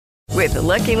With the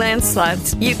Lucky Land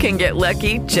Slots, you can get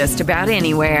lucky just about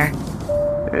anywhere.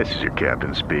 This is your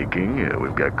captain speaking.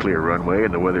 We've got clear runway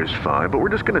and the weather's fine, but we're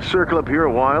just going to circle up here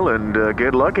a while and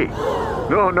get lucky.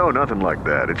 No, nothing like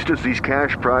that. It's just these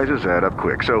cash prizes add up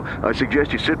quick. So I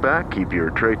suggest you sit back, keep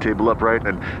your tray table upright,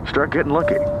 and start getting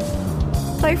lucky.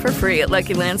 Play for free at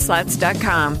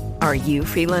LuckyLandSlots.com. Are you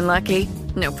feeling lucky?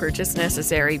 No purchase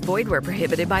necessary. Void where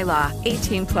prohibited by law.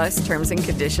 18 plus terms and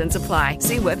conditions apply.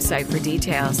 See website for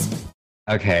details.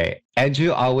 Okay,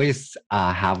 Andrew always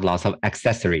have lots of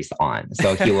accessories on.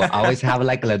 So he will always have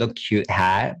like a little cute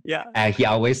hat. Yeah. And he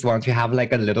always wants to have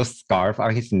like a little scarf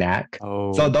on his neck.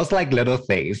 Oh. So those like little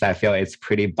things, I feel it's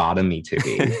pretty bottomy to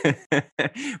me.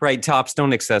 Right, tops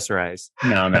don't accessorize.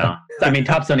 No. I mean,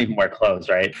 tops don't even wear clothes,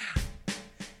 right?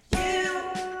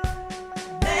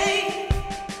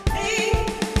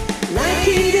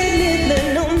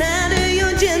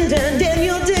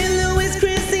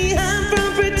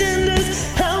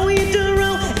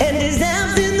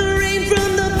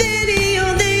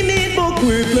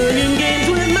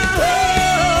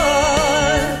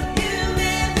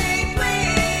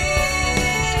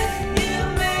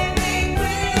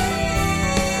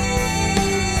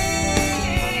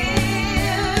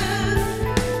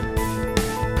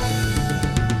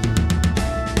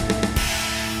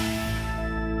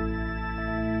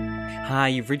 Hi,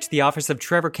 you've reached the office of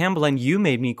Trevor Campbell and You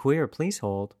Made Me Queer. Please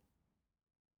hold.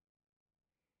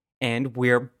 And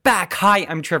we're back. Hi,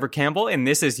 I'm Trevor Campbell, and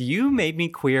this is You Made Me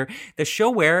Queer, the show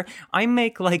where I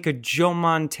make like a Joe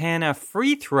Montana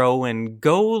free throw and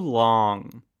go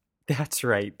long. That's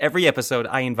right. Every episode,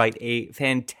 I invite a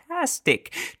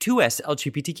fantastic 2S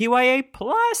LGBTQIA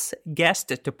plus guest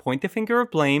to point the finger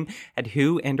of blame at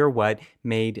who and or what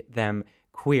made them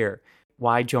queer.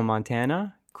 Why Joe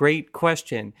Montana? Great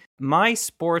question. My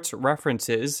sports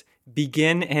references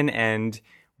begin and end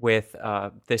with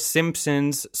The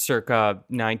Simpsons circa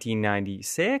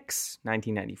 1996,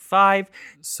 1995.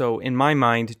 So in my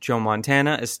mind, Joe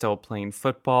Montana is still playing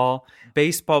football.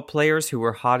 Baseball players who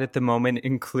are hot at the moment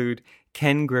include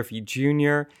Ken Griffey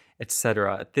Jr.,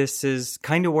 etc. This is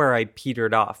kind of where I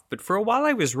petered off. But for a while,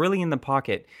 I was really in the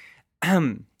pocket.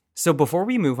 So before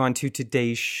we move on to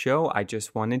today's show, I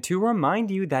just wanted to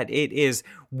remind you that it is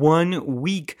 1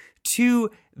 week to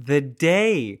the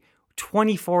day.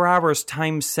 24 hours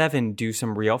times 7. Do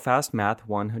some real fast math.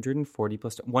 140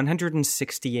 plus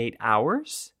 168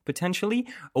 hours, potentially,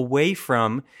 away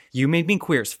from You Made Me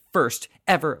Queer's first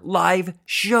ever live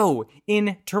show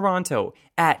in Toronto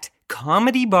at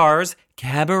Comedy Bar's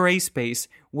Cabaret Space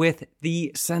with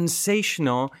the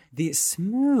sensational, the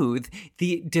smooth,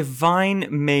 the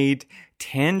divine-made,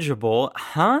 tangible,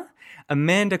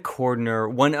 Amanda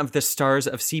Cordner, one of the stars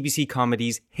of CBC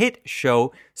Comedy's hit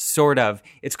show, Sort of.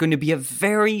 It's going to be a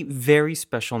very, very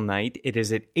special night. It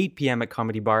is at 8 p.m. at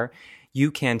Comedy Bar.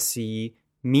 You can see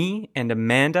me and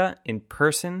Amanda in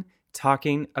person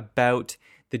talking about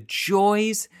the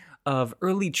joys of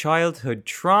early childhood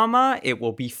trauma. It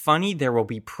will be funny. There will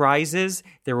be prizes.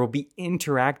 There will be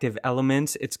interactive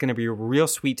elements. It's going to be a real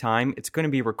sweet time. It's going to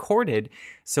be recorded.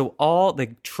 So all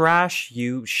the trash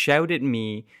you shout at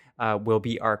me will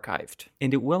be archived,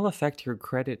 and it will affect your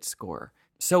credit score.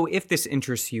 So if this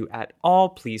interests you at all,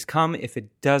 please come. If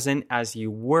it doesn't, as you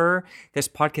were, this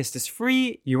podcast is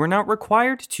free. You are not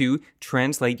required to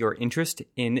translate your interest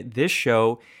in this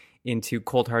show into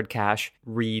cold hard cash.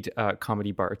 Read a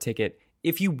Comedy Bar ticket.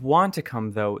 If you want to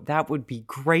come, though, that would be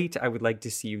great. I would like to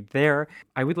see you there.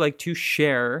 I would like to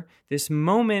share this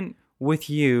moment with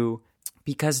you,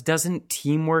 because doesn't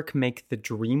teamwork make the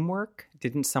dream work?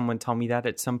 Didn't someone tell me that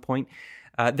at some point?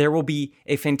 There will be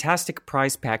a fantastic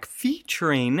prize pack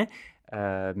featuring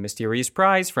a mysterious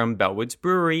prize from Bellwoods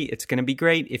Brewery. It's going to be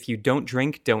great. If you don't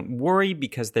drink, don't worry,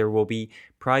 because there will be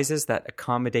prizes that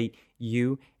accommodate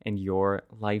you and your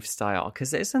lifestyle.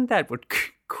 Because isn't that what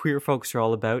queer folks are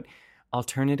all about?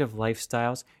 Alternative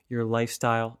lifestyles, your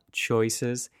lifestyle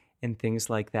choices, and things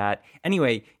like that.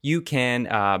 Anyway, you can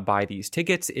buy these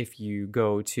tickets if you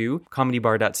go to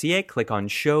comedybar.ca, click on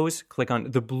shows, click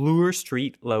on the Bloor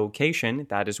Street location.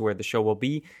 That is where the show will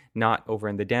be, not over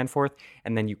in the Danforth.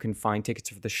 And then you can find tickets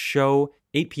for the show,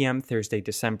 8 p.m. Thursday,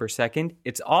 December 2nd.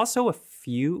 It's also a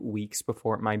few weeks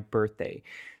before my birthday.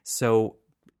 So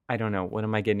I don't know. What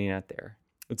am I getting at there?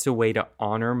 It's a way to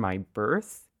honor my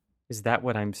birth? Is that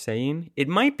what I'm saying? It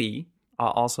might be.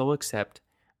 I'll also accept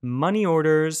money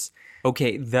orders.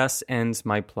 Okay, thus ends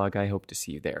my plug. I hope to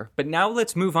see you there. But now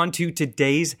let's move on to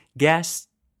today's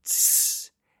guests.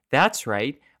 That's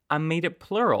right, I made it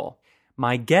plural.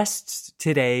 My guests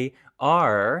today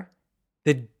are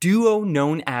the duo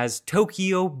known as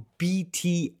Tokyo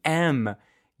BTM.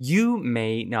 You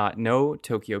may not know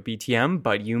Tokyo BTM,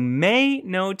 but you may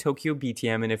know Tokyo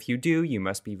BTM, and if you do, you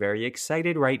must be very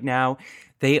excited right now.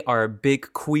 They are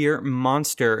big queer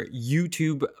monster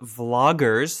YouTube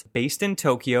vloggers based in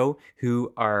Tokyo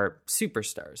who are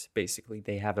superstars, basically.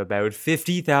 They have about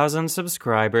 50,000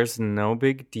 subscribers, no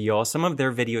big deal. Some of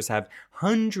their videos have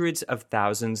hundreds of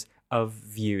thousands of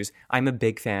views. I'm a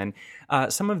big fan.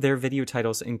 Some of their video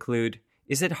titles include,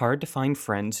 Is it hard to find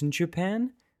friends in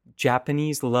Japan?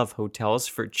 Japanese love hotels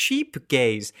for cheap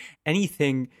gays.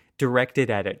 Anything directed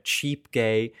at a cheap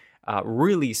gay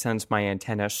really sends my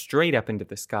antenna straight up into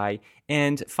the sky.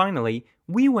 And finally,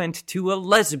 we went to a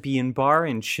lesbian bar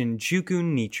in Shinjuku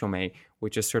Nichome,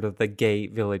 which is sort of the gay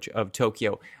village of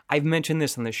Tokyo. I've mentioned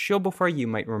this on the show before. You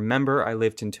might remember I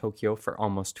lived in Tokyo for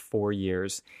almost 4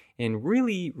 years and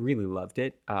really, really loved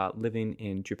it. Living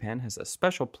in Japan has a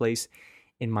special place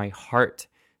in my heart.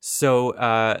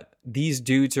 So these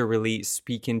dudes are really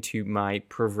speaking to my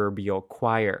proverbial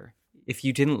choir. If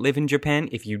you didn't live in Japan,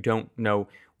 if you don't know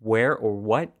where or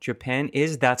what Japan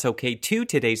is, that's okay too.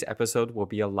 Today's episode will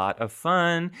be a lot of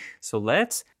fun. So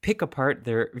let's pick apart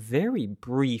their very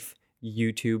brief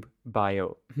YouTube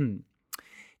bio.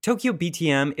 Tokyo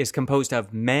BTM is composed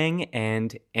of Mang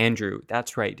and Andrew.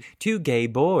 That's right. Two gay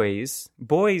boys.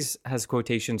 Boys has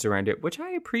quotations around it, which I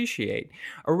appreciate.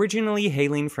 Originally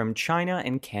hailing from China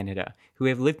and Canada, who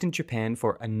have lived in Japan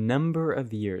for a number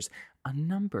of years. A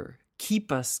number.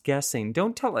 Keep us guessing.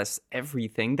 Don't tell us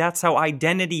everything. That's how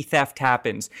identity theft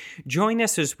happens. Join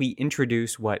us as we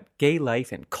introduce what gay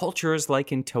life and culture is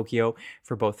like in Tokyo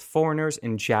for both foreigners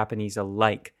and Japanese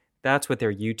alike. That's what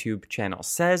their YouTube channel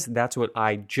says. That's what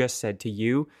I just said to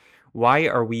you. Why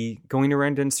are we going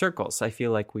around in circles? I feel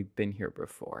like we've been here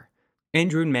before.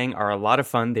 Andrew and Mang are a lot of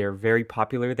fun. They are very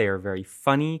popular. They are very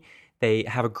funny. They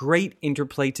have a great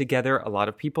interplay together. A lot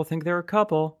of people think they're a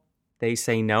couple. They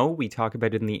say no. We talk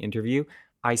about it in the interview.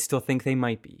 I still think they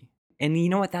might be. And you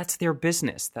know what? That's their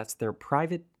business. That's their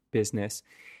private business.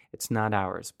 It's not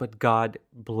ours. But God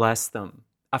bless them.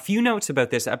 A few notes about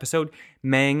this episode.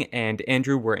 Mang and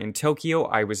Andrew were in Tokyo.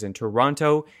 I was in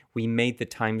Toronto. We made the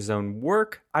time zone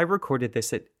work. I recorded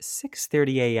this at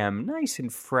 6:30 a.m., nice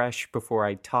and fresh before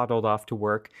I toddled off to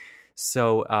work.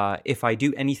 So if I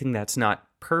do anything that's not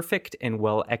perfect and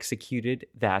well executed,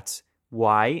 that's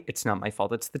why. It's not my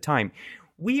fault. It's the time.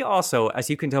 We also, as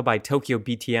you can tell by Tokyo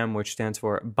BTM, which stands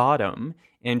for bottom,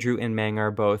 Andrew and Mang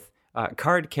are both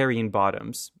card-carrying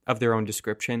bottoms of their own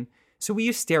description. So we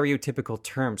use stereotypical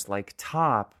terms like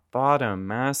top, bottom,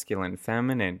 masculine,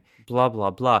 feminine, blah, blah,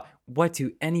 blah. What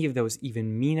do any of those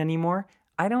even mean anymore?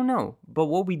 I don't know. But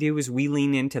what we do is we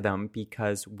lean into them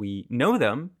because we know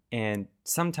them, and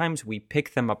sometimes we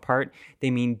pick them apart. They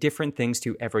mean different things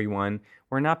to everyone.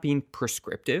 We're not being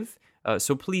prescriptive.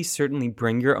 So please certainly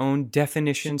bring your own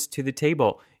definitions to the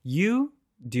table. You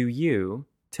do you.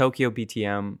 Tokyo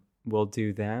BTM will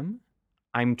do them.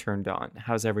 I'm turned on.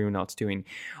 How's everyone else doing?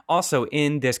 Also,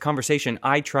 in this conversation,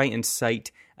 I try and cite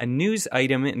a news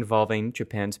item involving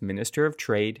Japan's Minister of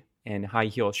Trade and high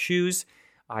heel shoes.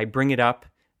 I bring it up,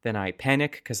 then I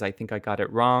panic because I think I got it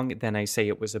wrong. Then I say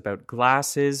it was about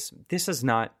glasses. This is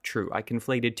not true. I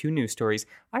conflated two news stories.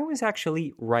 I was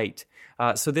actually right.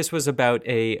 So this was about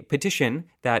a petition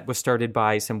that was started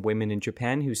by some women in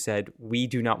Japan who said, we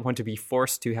do not want to be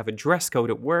forced to have a dress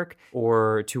code at work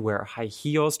or to wear high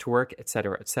heels to work,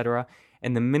 etc., etc.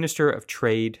 And the Minister of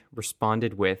Trade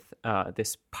responded with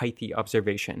this pithy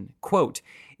observation, quote,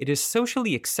 "It is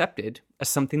socially accepted as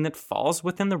something that falls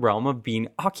within the realm of being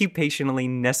occupationally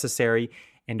necessary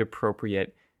and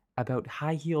appropriate about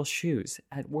high heel shoes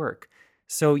at work."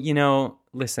 So,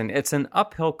 listen, it's an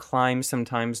uphill climb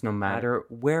sometimes no matter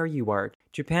where you are.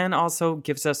 Japan also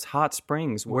gives us hot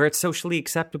springs where it's socially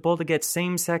acceptable to get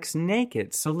same-sex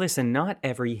naked. So listen, not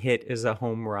every hit is a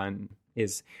home run,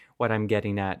 is what I'm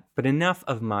getting at. But enough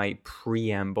of my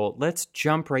preamble. Let's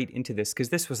jump right into this because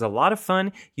this was a lot of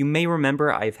fun. You may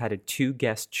remember I've had a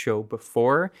 2-guest show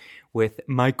before with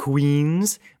my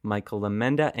queens, Michael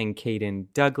Lamenda and Caden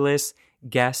Douglas,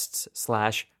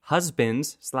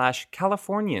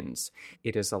 guests/husbands/Californians.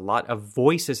 It is a lot of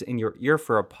voices in your ear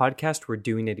for a podcast. We're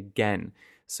doing it again.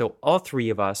 So all three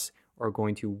of us are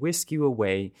going to whisk you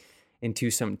away into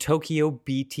some Tokyo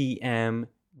BTM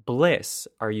bliss.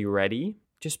 Are you ready?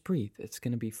 Just breathe. It's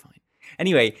going to be fine.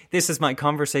 Anyway, this is my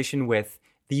conversation with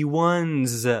the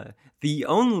ones, the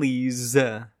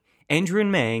onlys, Andrew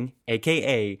and Mang,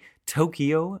 a.k.a.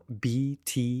 Tokyo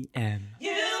BTM.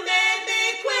 You made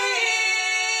me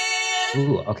queer.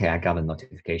 Ooh, okay, I got a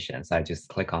notification. So I just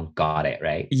click on got it,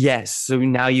 right? Yes. So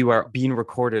now you are being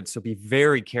recorded. So be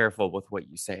very careful with what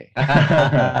you say.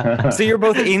 So you're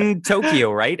both in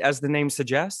Tokyo, right? As the name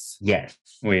suggests? Yes.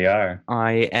 We are.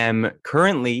 I am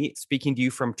currently speaking to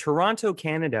you from Toronto,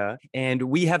 Canada, and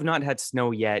we have not had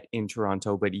snow yet in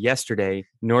Toronto. But yesterday,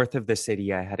 north of the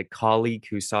city, I had a colleague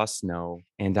who saw snow,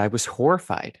 and I was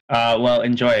horrified. Well,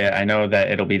 enjoy it. I know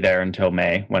that it'll be there until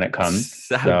May when it comes.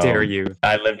 How dare you?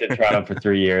 I lived in Toronto for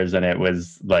 3 years, and it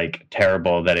was like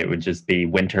terrible that it would just be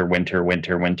winter, winter,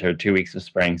 winter, winter, 2 weeks of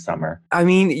spring, summer. I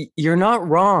mean, you're not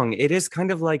wrong. It is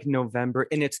kind of like November,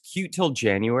 and it's cute till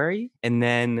January, and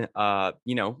then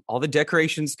all the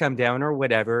decorations come down or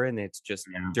whatever, and it's just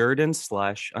dirt and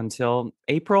slush until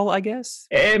April, I guess.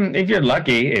 If you're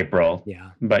lucky, April.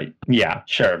 Yeah. But yeah,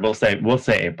 sure. We'll say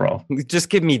April. Just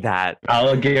give me that.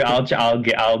 I'll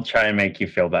try and make you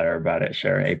feel better about it.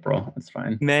 Sure, April. That's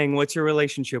fine. Meng, what's your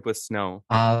relationship with snow?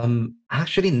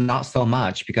 Actually not so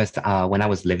much because when I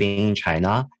was living in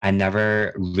China, I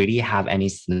never really have any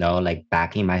snow like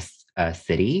back in my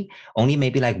city, only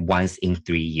maybe like once in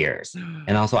 3 years.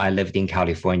 And also I lived in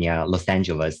California, Los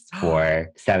Angeles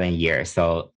for 7 years.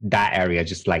 So that area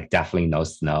just like definitely no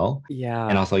snow. Yeah.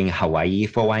 And also in Hawaii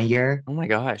for 1 year. Oh my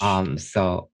gosh.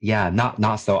 So yeah,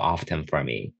 not so often for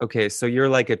me. Okay, so you're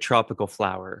like a tropical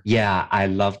flower. Yeah, I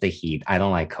love the heat. I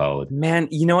don't like cold. Man,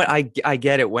 you know what? I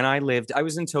get it. When I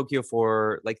was in Tokyo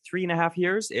for like 3.5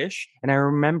 years-ish. And I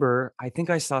remember, I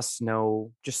think I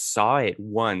just saw it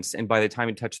once. And by the time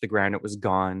it touched the ground, it was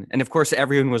gone. And of course,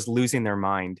 everyone was losing their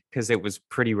mind because it was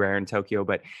pretty rare in Tokyo.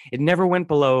 But it never went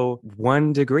below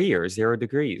 1 degree or 0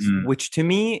 degrees, which to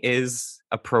me is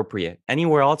appropriate.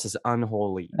 Anywhere else is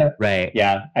unholy. Right.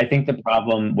 Yeah. I think the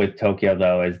problem with Tokyo,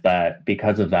 though, is that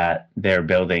because of that, their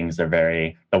buildings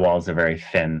the walls are very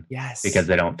thin. Yes. Because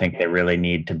they don't think they really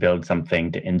need to build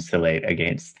something to insulate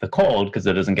against the cold because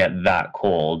it doesn't get that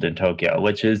cold in Tokyo,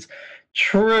 which is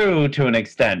true to an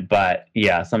extent, but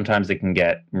yeah, sometimes it can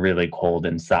get really cold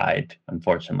inside,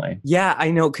 unfortunately. Yeah,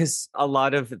 I know, because a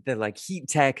lot of the like heat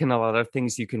tech and a lot of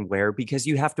things you can wear because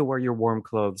you have to wear your warm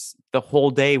clothes the whole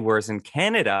day, whereas in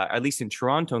Canada, at least in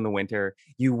Toronto in the winter,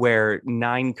 you wear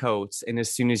 9 coats, and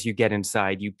as soon as you get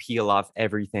inside, you peel off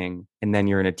everything, and then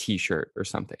you're in a t-shirt or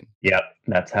something. Yep,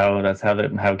 that's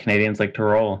how Canadians like to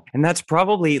roll. And that's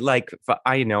probably like,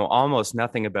 I know almost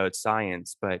nothing about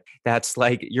science, but that's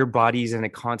like your body's in a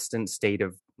constant state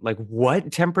of like,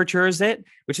 what temperature is it?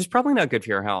 Which is probably not good for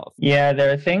your health. Yeah,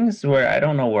 there are things where I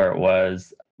don't know where it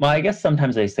was. Well, I guess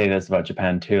sometimes they say this about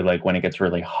Japan too, like when it gets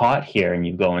really hot here and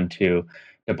you go into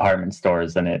department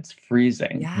stores and it's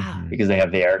freezing because they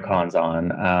have the air cons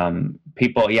on.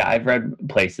 I've read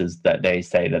places that they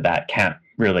say that can't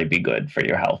really be good for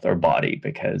your health or body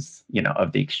because,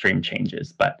 of the extreme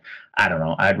changes. But I don't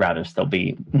know. I'd rather still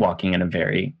be walking in a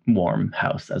very warm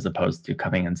house as opposed to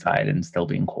coming inside and still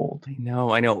being cold.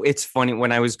 I know. It's funny.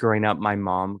 When I was growing up, my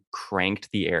mom cranked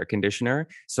the air conditioner.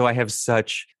 So I have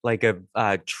such like a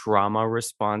trauma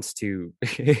response to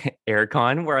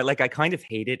aircon where like I kind of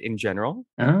hate it in general.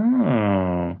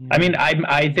 Oh, I mean,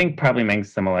 I think probably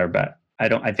Meng's similar, but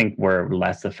I think we're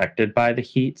less affected by the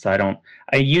heat. So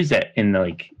I use it in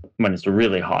when it's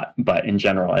really hot, but in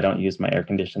general, I don't use my air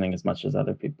conditioning as much as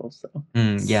other people. So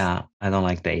yeah, I don't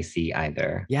like the AC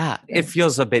either. Yeah, it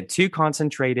feels a bit too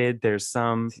concentrated. There's what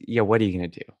are you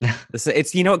going to do?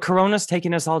 It's, Corona's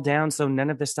taking us all down. So none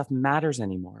of this stuff matters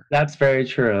anymore. That's very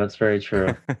true.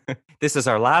 This is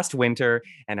our last winter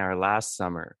and our last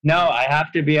summer. No, I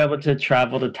have to be able to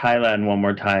travel to Thailand one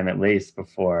more time at least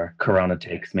before Corona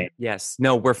takes me. Yes.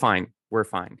 No, we're fine. We're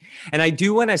fine. And I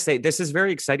do want to say this is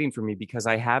very exciting for me because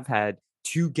I have had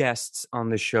 2 guests on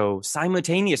the show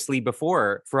simultaneously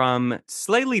before from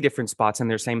slightly different spots in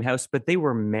their same house, but they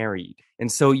were married.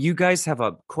 And so you guys have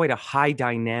quite a high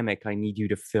dynamic I need you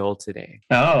to fill today.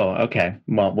 Oh, okay.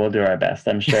 Well, we'll do our best.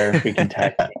 I'm sure we can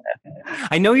tag team it.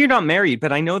 I know you're not married,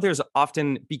 but I know there's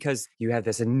often, because you have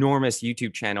this enormous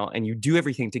YouTube channel and you do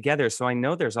everything together. So I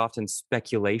know there's often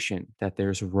speculation that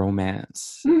there's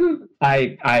romance.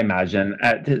 I imagine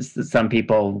some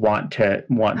people want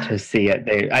to see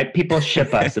it. People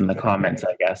ship us in the comments,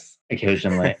 I guess,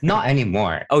 occasionally. Not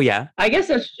anymore. Oh, yeah? I guess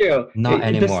that's true. Not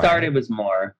anymore. At the start, it was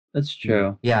more. That's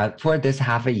true. Yeah, for this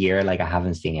half a year, I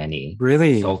haven't seen any.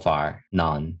 Really? So far,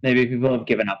 none. Maybe people have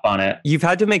given up on it. You've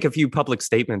had to make a few public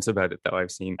statements about it, though,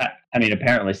 I've seen. I mean,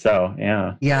 apparently so,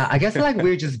 yeah. Yeah, I guess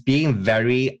we're just being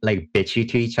very bitchy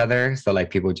to each other. So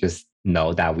people just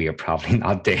know that we are probably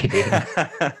not dating.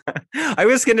 I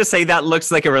was going to say that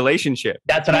looks like a relationship.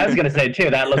 That's what I was going to say too.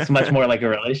 That looks much more like a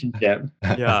relationship.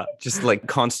 Yeah, just like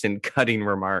constant cutting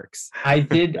remarks. I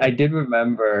do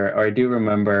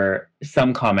remember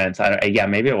some comments.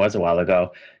 Maybe it was a while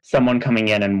ago. Someone coming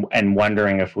in and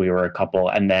wondering if we were a couple,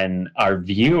 and then our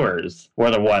viewers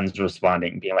were the ones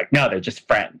responding, being like, "No, they're just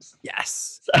friends."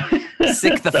 Yes,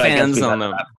 sick the fans on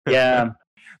them. Yeah.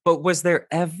 But was there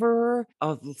ever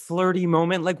a flirty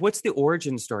moment? Like, what's the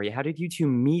origin story? How did you two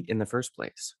meet in the first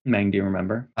place? Meng, do you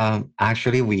remember?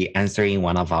 Actually, we answered in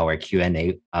one of our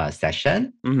Q&A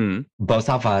session. Mm-hmm. Both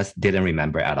of us didn't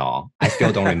remember at all. I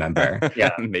still don't remember.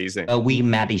 Yeah, amazing. We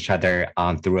met each other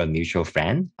through a mutual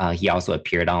friend. He also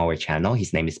appeared on our channel.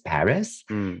 His name is Paris.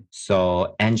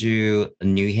 So Andrew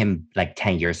knew him like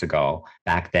 10 years ago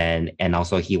back then. And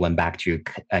also he went back to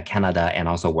Canada and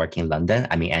also worked in London.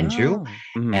 I mean, Andrew.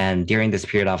 Mm-hmm. And during this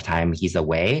period of time, he was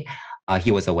away. I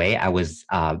was,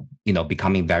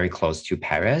 becoming very close to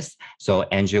Paris. So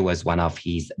Andrew was one of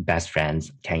his best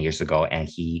friends 10 years ago. And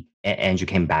Andrew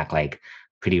came back like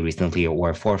pretty recently,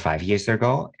 or 4 or 5 years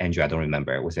ago. Andrew, I don't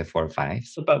remember. Was it 4 or 5?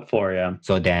 It's about 4, yeah.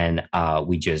 So then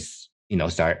we just,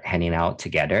 start hanging out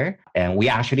together. And we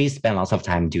actually spent lots of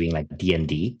time doing like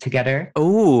D&D together.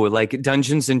 Oh, like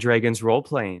Dungeons and Dragons role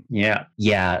playing. Yeah.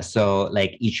 Yeah. So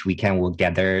like each weekend we'll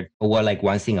gather, or like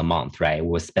once in a month, right?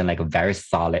 We'll spend like a very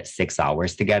solid 6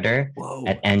 hours together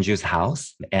at Andrew's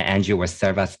house. And Andrew will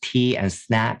serve us tea and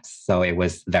snacks. So it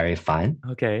was very fun.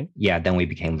 Okay. Yeah. Then we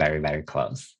became very, very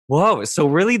close. Whoa. So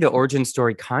really the origin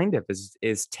story kind of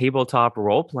is tabletop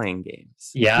role-playing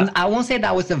games. Yeah. I won't say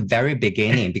that was the very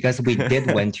beginning because we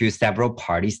did went to several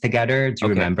parties together. Do you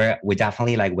remember? We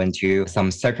definitely like went to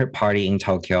some circuit party in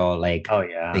Tokyo, like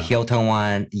the Hilton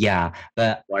one. Yeah.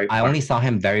 But I only saw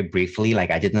him very briefly.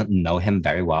 Like I didn't know him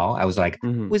very well. I was like,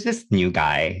 who's this new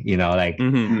guy?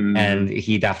 And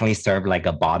he definitely served like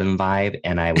a bottom vibe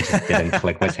and I just didn't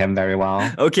click with him very well.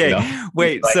 Okay.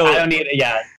 Wait, like, so I don't need it.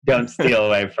 Don't steal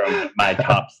away from my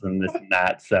tops and this and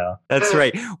that. So that's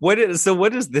right. What is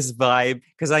this vibe?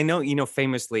 Because I know,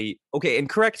 famously, okay, and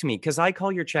correct me, because I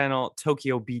call your channel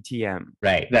Tokyo BTM.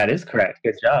 Right. That is correct.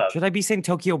 Good job. Should I be saying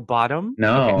Tokyo Bottom?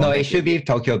 No. Okay. No, it should be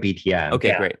Tokyo BTM.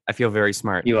 Okay, great. I feel very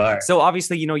smart. You are. So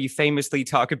obviously, you famously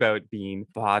talk about being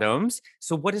bottoms.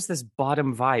 So what is this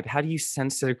bottom vibe? How do you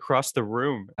sense it across the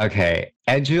room? Okay.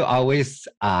 Andrew always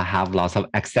have lots of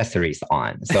accessories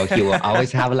on. So he will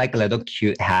always have like a little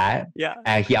cute hat. Yeah.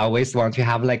 And he always wants to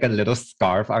have like a little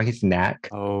scarf on his neck.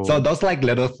 Oh. So those like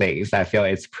little things, I feel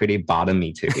it's pretty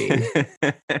bottomy to me.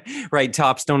 Right.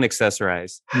 Tops don't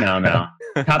accessorize. No.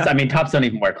 Tops don't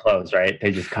even wear clothes, right?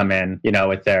 They just come in,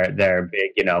 with their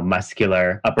big,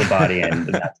 muscular upper body and that's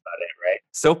about it, right?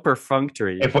 So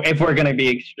perfunctory. If we're going to be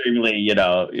extremely,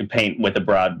 paint with a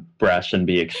broad brush and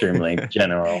be extremely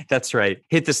general. That's right.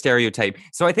 Hit the stereotype.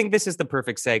 So I think this is the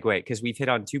perfect segue because we've hit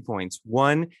on 2 points.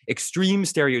 1, extreme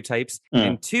stereotypes.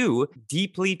 And 2,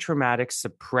 deeply traumatic,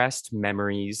 suppressed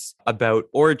memories about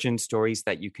origin stories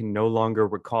that you can no longer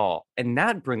recall. And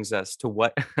that brings us to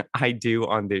what I do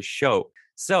on this show.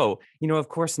 So, of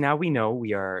course, now we know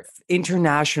we are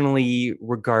internationally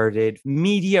regarded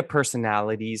media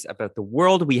personalities about the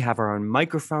world. We have our own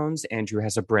microphones. Andrew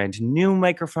has a brand new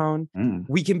microphone.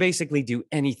 We can basically do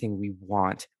anything we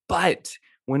want. But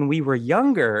when we were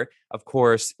younger, of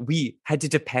course, we had to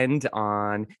depend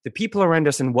on the people around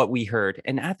us and what we heard.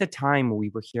 And at the time, we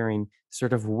were hearing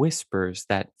sort of whispers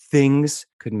that things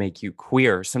could make you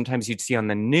queer. Sometimes you'd see on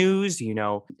the news,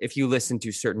 if you listen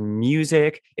to certain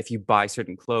music, if you buy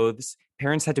certain clothes,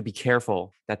 parents had to be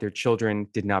careful that their children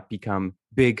did not become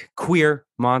big queer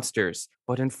monsters.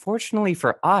 But unfortunately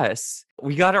for us,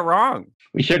 we got it wrong.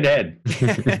 We sure did.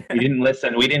 We didn't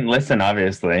listen,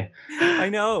 obviously. I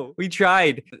know. We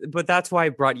tried. But that's why I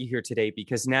brought you here today,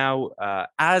 because now,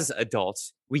 as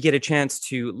adults, we get a chance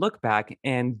to look back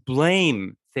and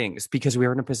blame things because we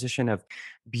are in a position of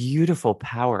beautiful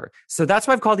power. So that's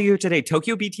why I've called you here today.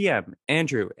 Tokyo BTM,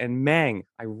 Andrew, and Meng.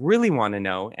 I really want to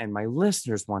know, and my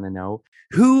listeners want to know,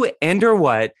 who and or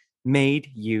what made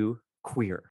you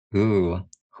queer? Ooh.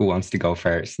 Who wants to go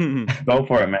first? Go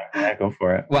for it, man. Yeah, go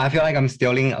for it. Well, I feel like I'm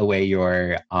stealing away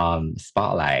your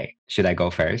spotlight. Should I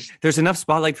go first? There's enough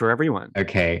spotlight for everyone.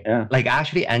 Okay. Yeah. Like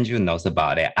actually, Andrew knows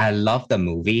about it. I love the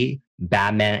movie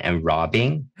Batman and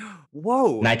Robin.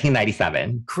 Whoa.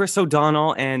 1997. Chris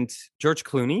O'Donnell and George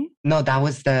Clooney? No, that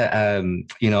was the,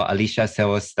 Alicia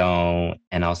Silverstone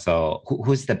and also,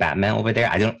 who's the Batman over there?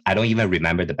 I don't even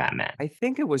remember the Batman. I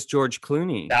think it was George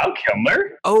Clooney. Val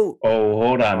Kilmer? Oh,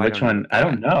 hold on. Which one? I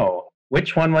don't know.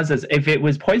 Which one was this? If it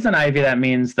was Poison Ivy, that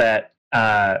means that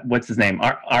what's his name?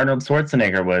 Arnold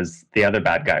Schwarzenegger was the other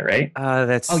bad guy, right?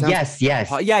 Yes.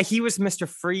 Yeah, he was Mr.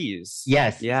 Freeze.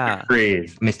 Yes. Yeah.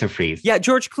 Mr. Freeze. Yeah,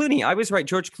 George Clooney. I was right.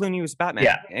 George Clooney was Batman.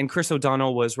 Yeah. And Chris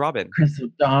O'Donnell was Robin. Chris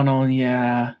O'Donnell,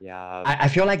 yeah. Yeah. I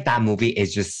feel like that movie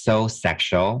is just so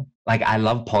sexual. Like, I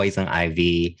love Poison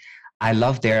Ivy. I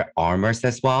love their armors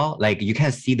as well. Like, you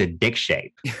can see the dick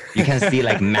shape. You can see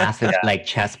like massive like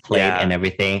chest plate and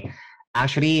everything.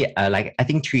 Actually, like I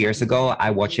think 2 years ago, I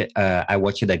watched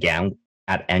it again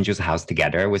at Andrew's house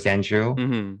together with Andrew,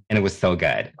 and it was so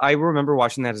good. I remember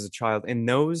watching that as a child, and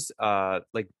those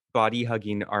like body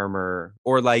hugging armor,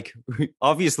 or like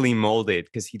obviously molded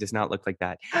because he does not look like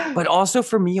that. But also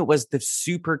for me, it was the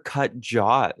super cut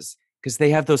jaws. Because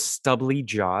they have those stubbly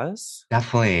jaws.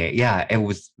 Definitely. Yeah. It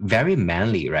was very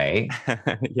manly, right?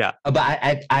 Yeah. But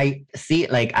I see,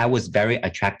 like, I was very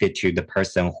attracted to the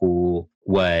person who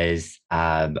was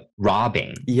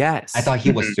Robin. Yes. I thought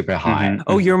he was super hot.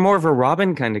 Oh, you're more of a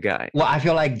Robin kind of guy. Well, I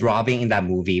feel like Robin in that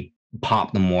movie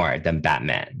popped more than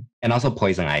Batman. And also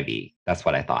Poison Ivy. That's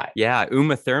what I thought. Yeah.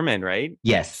 Uma Thurman, right?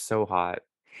 Yes. So hot.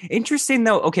 Interesting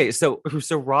though. Okay, so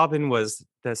Robin was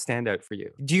the standout for you.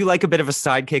 Do you like a bit of a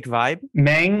sidekick vibe?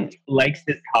 Meng likes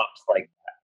his tops like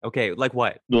that. Okay, like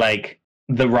what? Like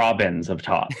the Robins of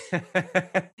tops.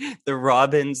 The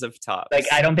Robins of tops. Like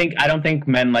I don't think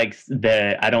men likes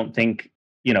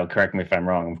correct me if I'm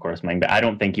wrong, of course, Meng, but I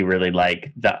don't think you really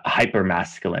like the hyper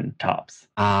masculine tops.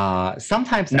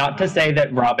 Sometimes. Not to say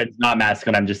that Robin's not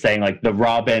masculine. I'm just saying like the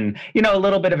Robin, a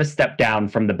little bit of a step down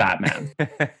from the Batman.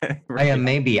 Right.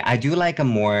 Maybe. I do like a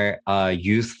more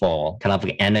youthful kind of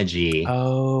like energy.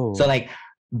 Oh. So like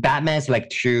Batman is like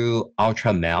too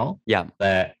ultra male. Yeah.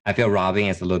 But I feel Robin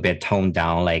is a little bit toned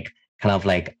down, like kind of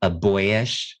like a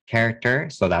boyish character.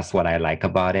 So that's what I like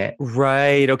about it.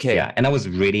 Right. Okay. Yeah. And I was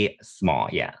really small.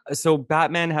 Yeah. So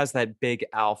Batman has that big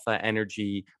alpha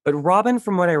energy, but Robin,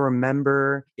 from what I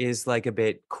remember, is like a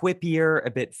bit quippier, a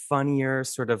bit funnier,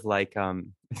 sort of like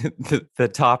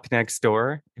the top next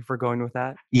door, if we're going with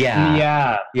that.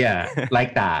 Yeah. Yeah.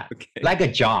 Like that. Okay. Like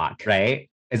a jock, right?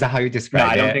 Is that how you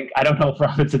describe it? I don't know if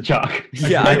Robin's a jock.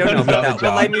 Yeah, I don't know about that.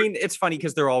 Well, I mean, it's funny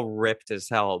because they're all ripped as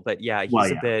hell. But yeah,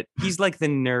 he's like the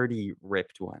nerdy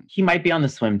ripped one. He might be on the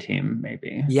swim team,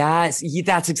 maybe. Yes,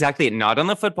 that's exactly it. Not on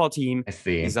the football team. I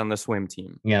see. He's on the swim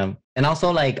team. Yeah. And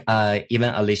also like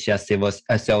even Alicia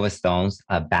Silverstone's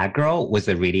Batgirl was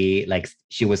a really like,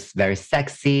 she was very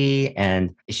sexy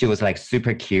and she was like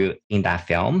super cute in that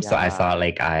film. Yeah. So I saw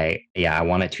like, I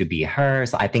wanted to be her.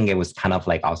 So I think it was kind of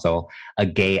like also a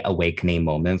gay awakening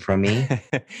moment for me.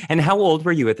 And how old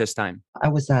were you at this time? I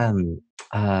was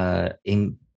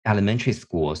in elementary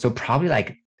school. So probably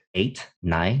like 8,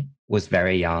 9. Was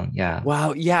very young. Yeah.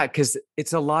 Wow. Yeah. Because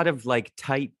it's a lot of like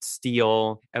tight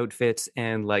steel outfits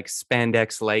and like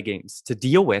spandex leggings to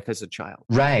deal with as a child.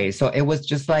 Right. So it was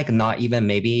just like not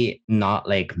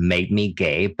like made me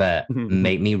gay, but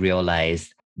made me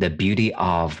realize the beauty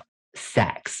of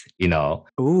sex,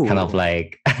 Ooh. Kind of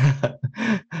like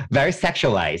very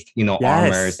sexualized,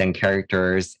 armors and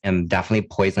characters. And definitely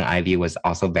Poison Ivy was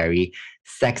also very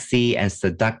sexy and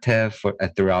seductive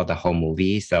throughout the whole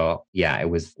movie. So yeah, it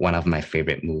was one of my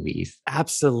favorite movies.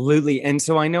 Absolutely. And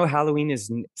so I know Halloween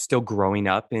is still growing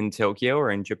up in Tokyo or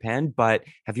in Japan, but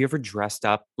have you ever dressed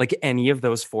up like any of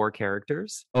those 4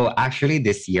 characters? Oh, actually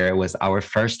this year was our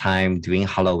first time doing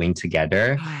Halloween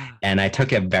together. And I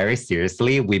took it very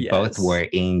seriously. We both were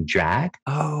in drag.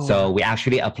 Oh. So we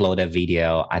actually uploaded a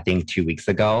video, I think 2 weeks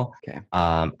ago,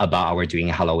 about our doing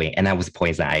Halloween. And I was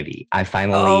Poison Ivy. I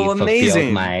finally fulfilled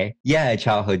my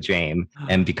childhood dream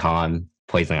and become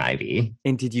Poison Ivy.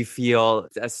 And did you feel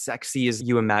as sexy as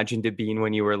you imagined it being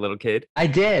when you were a little kid? I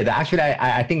did. Actually,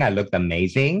 I think I looked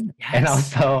amazing. Yes. And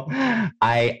also,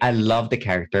 I love the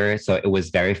character. So it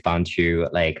was very fun to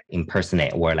like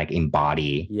impersonate or like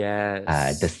embody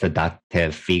the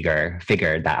seductive figure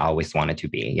that I always wanted to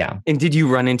be. Yeah. And did you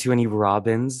run into any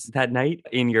Robins that night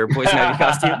in your Poison Ivy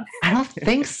costume? I don't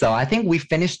think so. I think we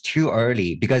finished too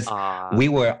early because we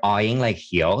were eyeing like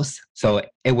heels. So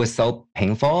it was so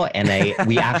painful. And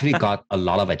we actually got a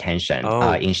lot of attention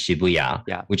in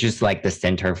Shibuya, which is like the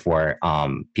center for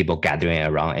people gathering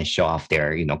around and show off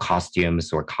their,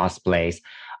 costumes or cosplays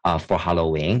for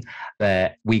Halloween.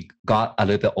 But we got a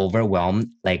little bit overwhelmed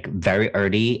like very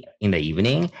early in the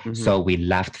evening. Mm-hmm. So we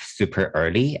left super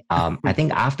early. I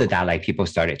think after that, like people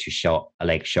started to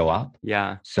show up.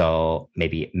 Yeah. So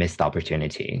maybe missed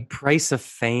opportunity. Price of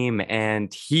fame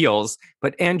and heels.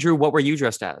 But Andrew, what were you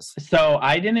dressed as? So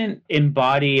I didn't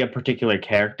embody a particular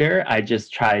character. I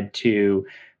just tried to,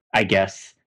 I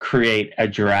guess, create a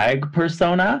drag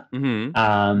persona.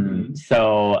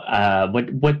 So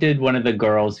what did one of the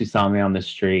girls who saw me on the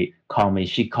street call me?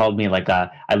 She called me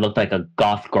I looked like a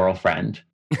goth girlfriend.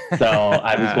 So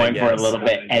I was going for a little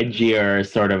bit edgier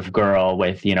sort of girl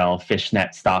with,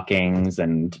 fishnet stockings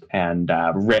and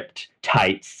ripped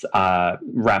tights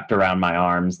wrapped around my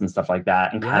arms and stuff like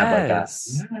that. And kind of like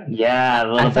a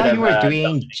little I bit thought you were of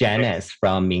doing Janice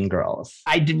from Mean Girls.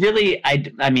 I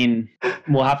mean,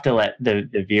 we'll have to let the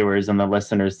viewers and the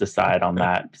listeners decide on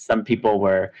that. Some people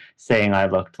were saying I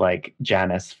looked like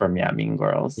Janice from Mean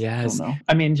Girls. Yes.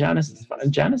 I mean, Janice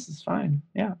is fine.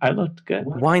 Yeah, I looked good.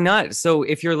 Why not? So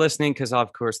if you're listening, because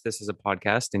of course this is a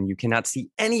podcast and you cannot see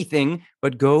anything,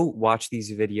 but go watch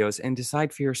these videos and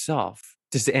decide for yourself.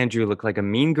 Does Andrew look like a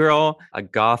mean girl, a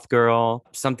goth girl,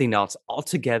 something else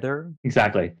altogether?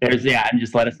 Exactly. And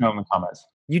just let us know in the comments.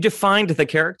 You defined the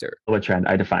character. What trend?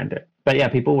 I defined it. But yeah,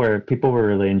 people were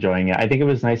really enjoying it. I think it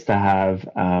was nice to have,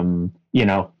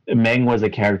 Meng was a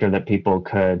character that people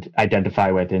could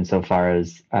identify with insofar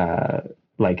as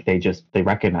they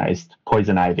recognized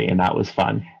Poison Ivy, and that was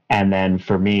fun. And then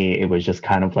for me, it was just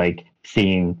kind of like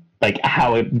seeing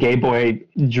how a gay boy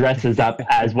dresses up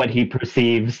as what he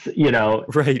perceives,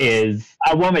 is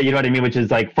a woman, you know what I mean? Which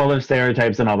is full of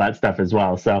stereotypes and all that stuff as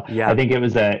well. So I think it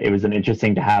was an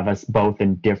interesting to have us both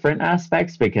in different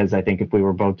aspects, because I think if we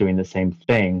were both doing the same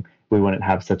thing, we wouldn't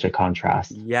have such a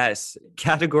contrast. Yes.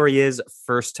 Category is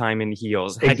first time in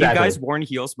heels. Exactly. Had you guys worn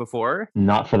heels before?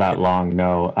 Not for that long,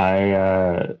 no.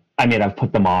 I've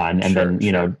put them on and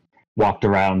then walked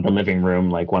around the living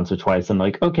room once or twice and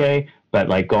okay, but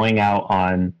going out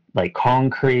on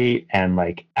concrete and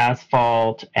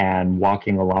asphalt and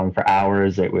walking along for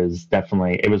hours, it was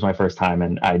my first time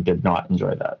and I did not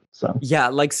enjoy that. So yeah,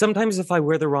 sometimes if I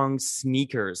wear the wrong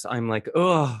sneakers, I'm like,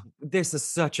 oh, this is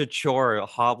such a chore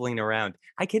hobbling around.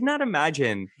 I cannot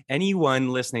imagine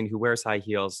anyone listening who wears high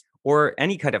heels or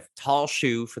any kind of tall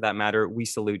shoe for that matter. We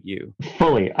salute you.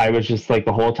 Fully. I was just the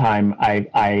whole time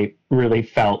I really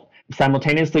felt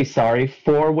simultaneously sorry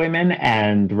for women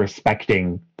and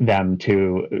respecting them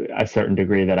to a certain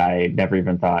degree that I never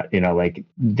even thought,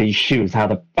 these shoes, how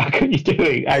the fuck are you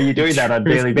doing? Are you doing that on a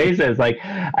daily basis?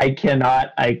 I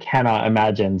cannot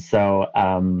imagine. So,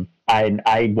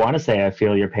 I want to say I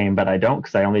feel your pain, but I don't,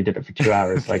 because I only did it for 2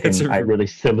 hours. So I really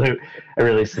salute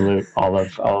all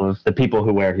of the people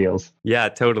who wear heels. Yeah,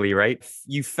 totally. Right.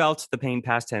 You felt the pain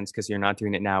past tense because you're not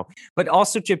doing it now. But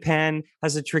also Japan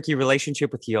has a tricky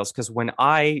relationship with heels, because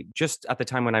just at the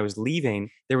time when I was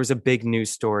leaving, there was a big news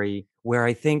story where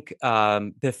I think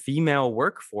the female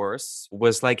workforce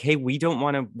was like, hey, we don't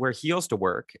want to wear heels to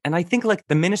work. And I think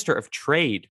the Minister of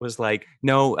Trade was like,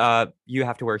 no, you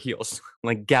have to wear heels.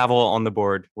 Gavel on the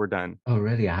board, we're done. Oh,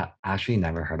 really? I actually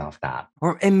never heard of that.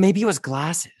 And maybe it was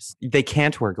glasses. They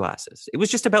can't wear glasses. It was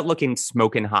just about looking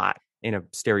smoking hot in a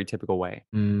stereotypical way.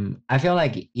 I feel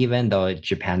even though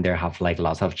Japan, there have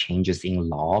lots of changes in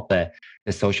law, but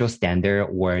the social standard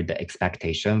or the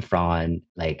expectation from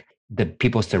the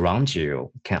people surround you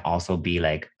can also be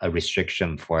a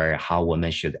restriction for how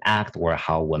women should act or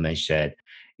how women should,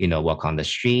 walk on the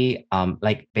street.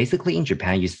 Basically in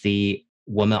Japan, you see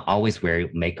women always wear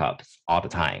makeup all the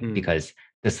time because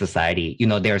the society,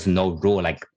 there's no rule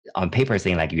on paper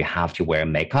saying you have to wear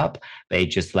makeup, but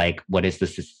it's just what is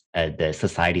the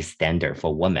society standard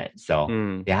for women. So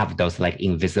they have those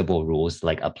invisible rules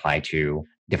apply to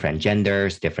different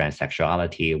genders, different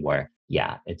sexuality, where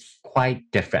it's quite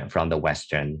different from the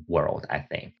Western world, I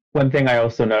think. One thing I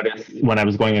also noticed when I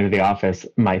was going into the office,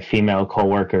 my female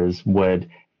coworkers would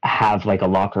have a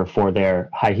locker for their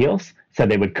high heels. So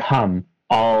they would come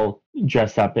all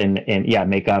dressed up in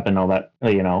makeup and all that,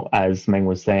 as Meng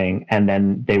was saying. And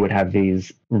then they would have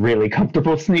these really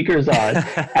comfortable sneakers on.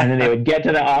 And then they would get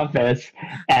to the office,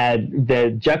 and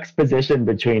the juxtaposition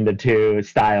between the two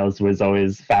styles was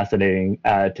always fascinating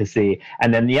to see.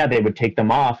 And then, they would take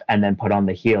them off and then put on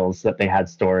the heels that they had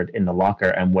stored in the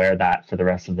locker and wear that for the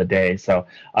rest of the day. So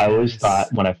I always thought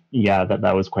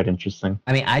that was quite interesting.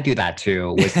 I mean, I do that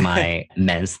too with my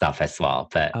men's stuff as well.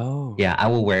 But I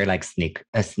will wear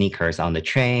sneakers on the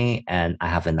train, and I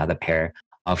have another pair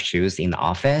of shoes in the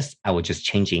office. I will just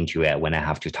change into it when I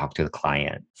have to talk to the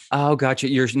clients. Oh, gotcha.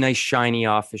 Your nice shiny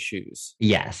office shoes.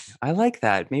 Yes. I like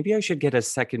that. Maybe I should get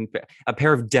a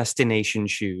pair of destination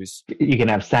shoes. You can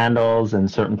have sandals in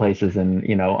certain places and,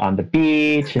 on the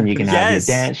beach, and you can have your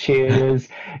dance shoes,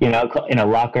 in a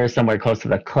locker somewhere close to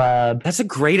the club. That's a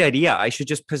great idea. I should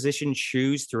just position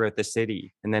shoes throughout the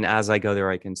city. And then as I go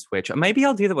there, I can switch. Maybe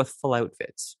I'll do that with full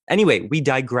outfits. Anyway, we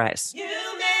digress.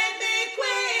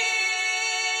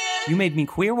 You Made Me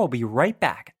Queer will be right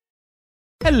back.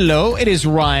 Hello, it is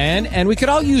Ryan, and we could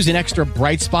all use an extra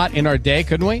bright spot in our day,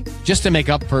 couldn't we? Just to make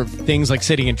up for things like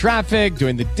sitting in traffic,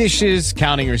 doing the dishes,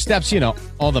 counting your steps,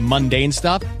 all the mundane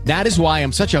stuff. That is why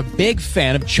I'm such a big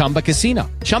fan of Chumba Casino.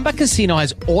 Chumba Casino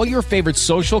has all your favorite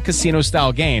social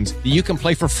casino-style games that you can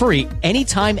play for free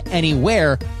anytime,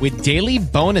 anywhere with daily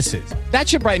bonuses. That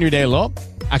should brighten your day a little.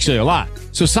 Actually, a lot.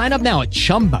 So sign up now at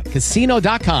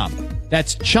ChumbaCasino.com.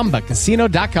 That's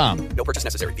ChumbaCasino.com. No purchase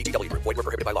necessary. VGW Group. Void where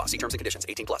prohibited by law. See terms and conditions.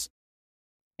 18+.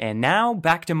 And now,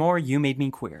 back to more You Made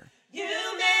Me Queer. You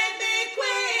made me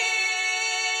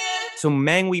queer. So,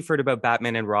 Mang, we've heard about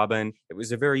Batman and Robin. It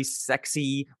was a very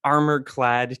sexy,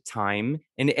 armor-clad time.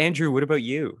 And Andrew, what about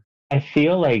you? I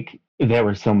feel like there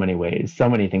were so many ways, so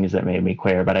many things that made me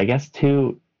queer, but I guess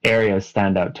two areas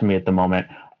stand out to me at the moment.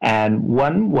 And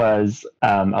one was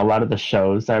a lot of the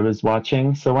shows I was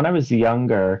watching. So when I was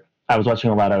younger, I was watching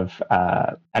a lot of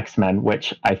X-Men,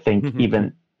 which I think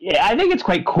I think it's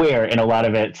quite queer in a lot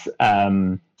of its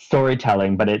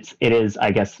storytelling, but it is,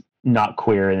 I guess, not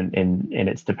queer in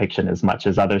its depiction as much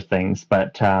as other things.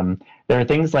 But there are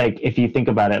things like, if you think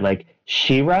about it, like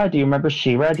She-Ra. Do you remember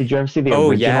She-Ra? Did you ever see the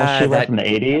original She-Ra from the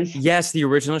 80s? Yes, the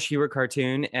original She-Ra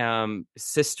cartoon.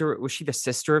 Was she the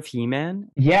sister of He-Man?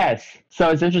 Yes. So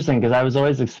it's interesting because I was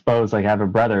always exposed, like I have a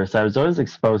brother, so I was always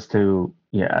exposed to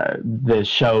the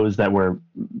shows that were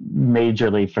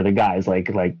majorly for the guys, like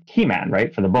He-Man,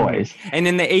 right, for the boys. And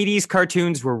in the 80s,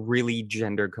 cartoons were really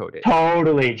gender-coded.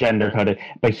 Totally gender-coded.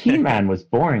 But He-Man was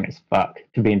boring as fuck,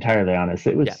 to be entirely honest.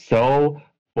 It was so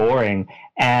boring.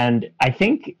 And I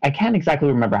can't exactly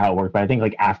remember how it worked, but I think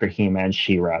like after He-Man,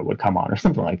 She-Ra would come on or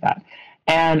something like that.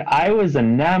 And I was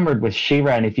enamored with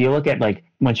She-Ra. And if you look at like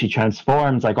when she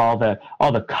transforms, like all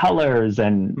the colors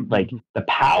and like the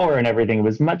power and everything, it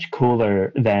was much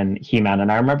cooler than He-Man.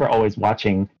 And I remember always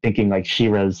watching, thinking like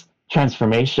She-Ra's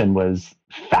transformation was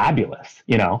fabulous,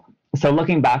 So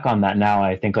looking back on that now,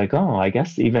 I think like, oh, I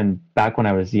guess even back when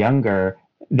I was younger,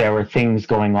 there were things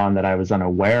going on that I was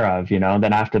unaware of,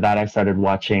 Then after that, I started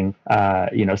watching,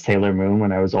 Sailor Moon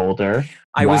when I was older.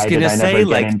 I was going to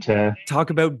say, talk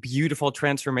about beautiful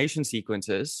transformation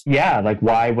sequences. Yeah, like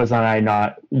why wasn't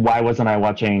I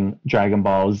watching Dragon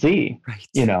Ball Z? Right.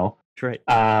 Right.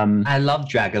 I love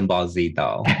Dragon Ball Z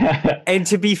though. And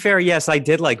to be fair, yes, I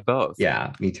did like both.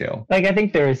 Yeah, me too. Like I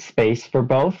think there is space for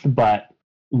both, but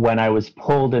when I was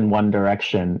pulled in one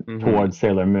direction towards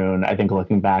Sailor Moon, I think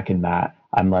looking back in that,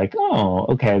 I'm like, oh,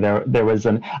 okay, there was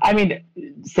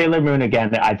Sailor Moon,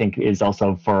 again, I think is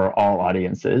also for all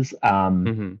audiences.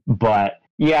 But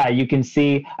yeah, you can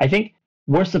see, I think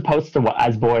we're supposed to,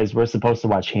 as boys, we're supposed to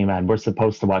watch He-Man. We're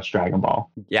supposed to watch Dragon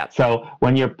Ball. Yeah. So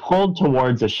when you're pulled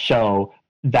towards a show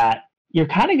that you're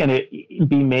kind of going to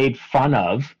be made fun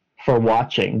of for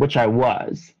watching, which I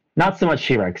was, not so much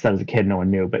She-Ra because I was a kid, no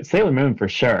one knew, but Sailor Moon for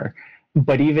sure.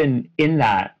 But even in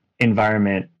that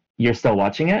environment, you're still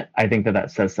watching it. I think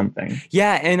that says something.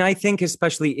 Yeah. And I think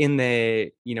especially in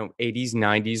the, 80s,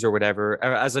 90s or whatever,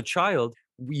 as a child,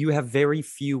 you have very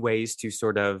few ways to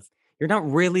you're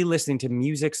not really listening to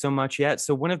music so much yet.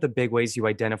 So one of the big ways you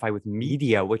identify with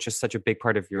media, which is such a big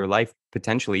part of your life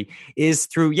potentially, is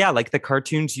through, like the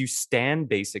cartoons you stan,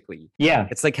 basically. Yeah.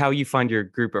 It's like how you find your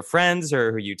group of friends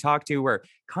or who you talk to, where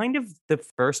kind of the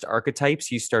first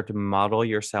archetypes you start to model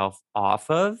yourself off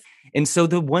of. And so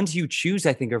the ones you choose,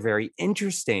 I think, are very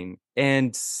interesting.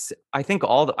 And I think a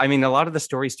lot of the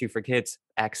stories too for kids,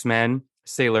 X-Men,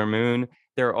 Sailor Moon,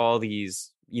 they're all these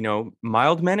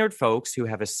mild-mannered folks who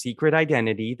have a secret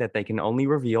identity that they can only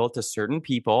reveal to certain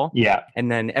people. Yeah. And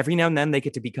then every now and then they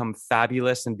get to become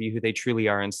fabulous and be who they truly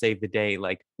are and save the day.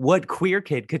 Like, what queer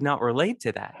kid could not relate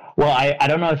to that? Well, I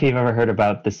don't know if you've ever heard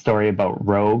about the story about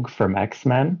Rogue from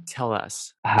X-Men. Tell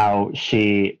us. How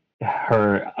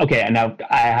okay, and now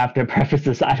I have to preface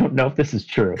this. I don't know if this is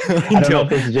true. I don't know if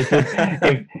this is just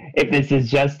if this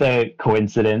is just a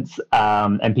coincidence,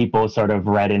 and people sort of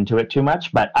read into it too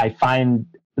much. But I find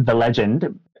the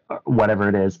legend, whatever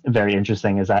it is, very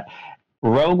interesting. Is that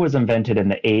Rogue was invented in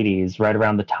the 80s, right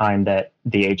around the time that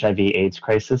the HIV/AIDS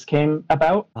crisis came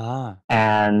about.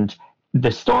 And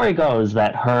the story goes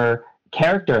that her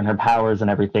character and her powers and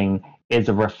everything is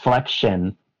a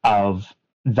reflection of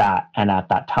that and at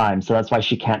that time. So that's why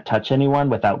she can't touch anyone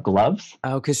without gloves.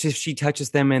 Oh, because if she touches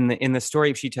them in the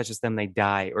story, if she touches them, they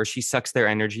die, or she sucks their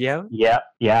energy out. Yeah.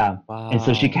 Wow. And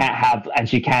so she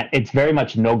can't it's very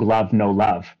much no glove, no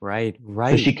love. Right.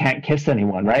 So she can't kiss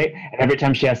anyone, right? And every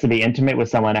time she has to be intimate with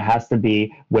someone, it has to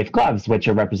be with gloves, which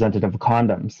are representative of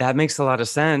condoms. That makes a lot of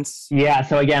sense. Yeah.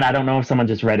 So again, I don't know if someone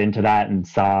just read into that and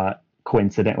saw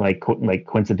coincidentally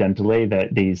that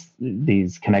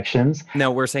these connections.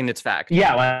 No, we're saying it's fact.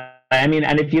 Yeah, well, I mean,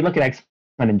 and if you look at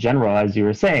and in general, as you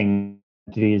were saying,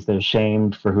 they're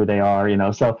shamed for who they are,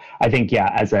 So I think,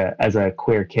 yeah, as a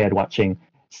queer kid watching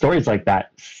stories like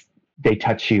that, they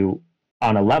touch you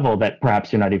on a level that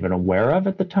perhaps you're not even aware of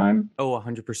at the time. Oh,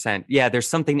 100%. Yeah, there's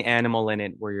something animal in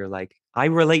it where you're like, I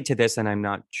relate to this and I'm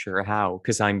not sure how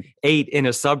because I'm 8 in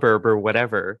a suburb or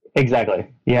whatever. Exactly.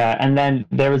 Yeah. And then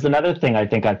there was another thing I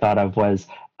think I thought of was,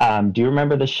 do you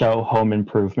remember the show Home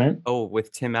Improvement? Oh,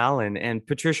 with Tim Allen and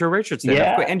Patricia Richardson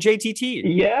and JTT.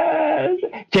 Yes,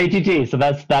 JTT.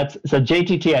 So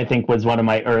JTT I think was one of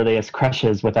my earliest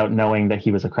crushes without knowing that he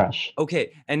was a crush.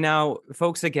 Okay, and now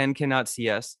folks again cannot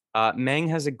see us. Meng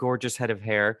has a gorgeous head of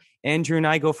hair. Andrew and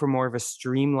I go for more of a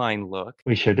streamlined look.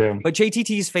 We sure do. But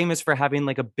JTT is famous for having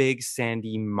like a big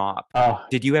sandy mop. Oh.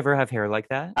 Did you ever have hair like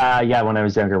that? Yeah, when I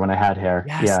was younger, when I had hair.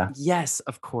 Yes, yeah. Yes,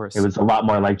 of course. It was a lot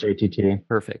more like JTT.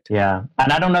 Perfect. Yeah.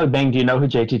 And I don't know, Meng, do you know who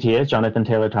JTT is? Jonathan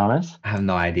Taylor Thomas? I have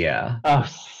no idea. Oh,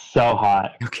 so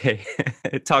hot. Okay.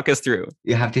 Talk us through.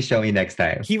 You have to show me next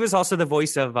time. He was also the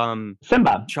voice of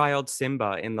Simba. Child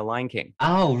Simba in The Lion King.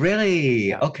 Oh, really?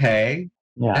 Yeah. Okay.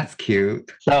 Yeah. That's cute.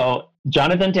 So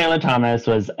Jonathan Taylor Thomas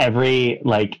was every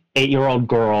 8-year-old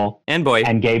girl and boy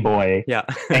and gay boy. Yeah.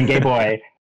 And gay boy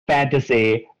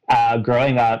fantasy.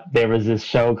 Growing up, there was this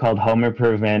show called Home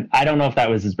Improvement. I don't know if that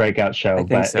was his breakout show,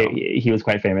 but so. He was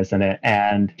quite famous in it.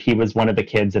 And he was one of the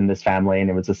kids in this family, and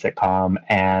it was a sitcom.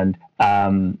 And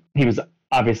he was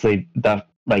obviously the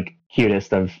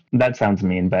cutest of, that sounds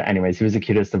mean, but anyways, he was the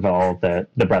cutest of all the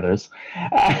brothers.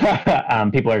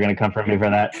 People are going to come for me for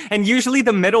that. And usually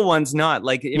the middle one's not.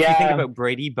 Like if you think about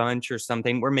Brady Bunch or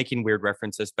something, we're making weird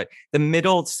references, but the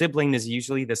middle sibling is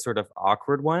usually the sort of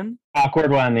awkward one.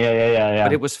 Awkward one, yeah.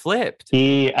 But it was flipped.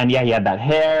 He had that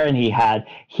hair, and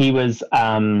he was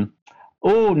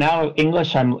now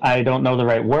English, I don't know the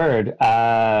right word.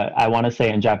 I want to say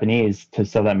it in Japanese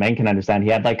so that Meng can understand. He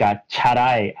had like a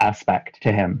charai aspect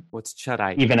to him. What's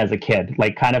charai? Even as a kid,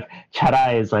 like kind of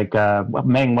charai is like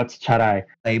Meng. What's charai?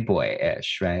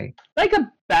 Playboy-ish, right? Like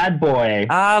a bad boy.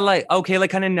 Like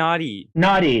kind of naughty.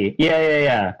 Naughty,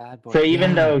 yeah. Bad boy. So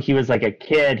even though he was like a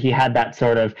kid, he had that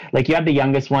sort of you had the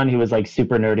youngest one who was like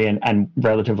super nerdy and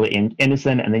relatively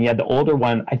innocent, and then you had the older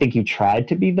one. I think he tried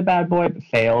to be the bad boy but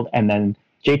failed, and then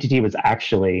JTT was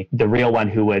actually the real one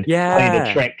who would play the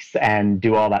tricks and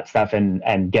do all that stuff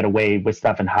and get away with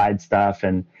stuff and hide stuff,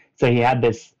 and so he had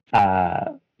this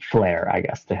flair, I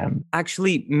guess, to him.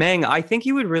 Actually, Meng, I think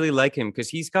you would really like him because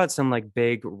he's got some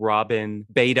big Robin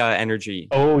beta energy.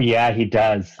 Oh yeah, he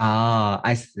does.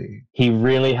 I see. He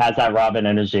really has that Robin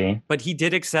energy. But he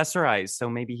did accessorize, so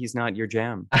maybe he's not your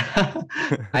jam.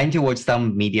 I need to watch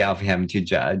some media of him to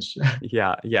judge.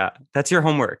 Yeah. That's your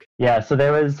homework. Yeah, so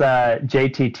there was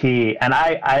JTT, and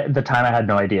I at the time I had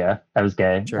no idea I was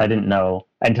gay. Sure. I didn't know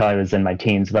until I was in my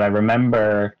teens, but I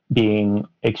remember being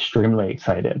extremely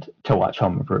excited to watch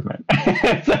Home Improvement.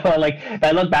 So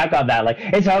I look back on that,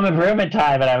 it's Home Improvement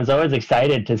time, and I was always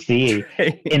excited to see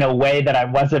in a way that I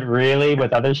wasn't really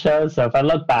with other shows. So if I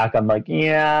look back, I'm like,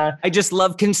 yeah. I just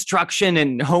love construction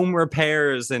and home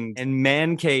repairs and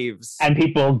man caves. And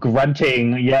people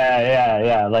grunting.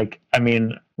 Yeah.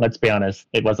 Let's be honest,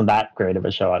 it wasn't that great of a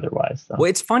show otherwise. So. Well,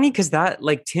 it's funny because that,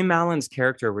 Tim Allen's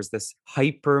character was this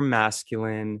hyper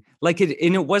masculine,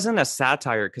 it wasn't a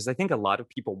satire because I think a lot of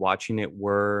people watching it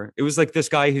was this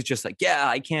guy who's just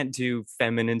I can't do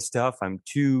feminine stuff. I'm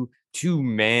too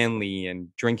manly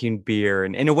and drinking beer,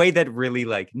 and in a way that really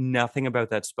nothing about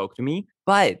that spoke to me.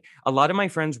 But a lot of my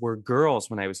friends were girls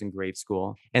when I was in grade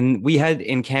school, and we had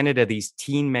in Canada these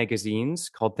teen magazines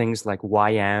called things like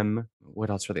YM. What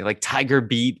else were they? Tiger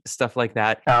Beat, stuff like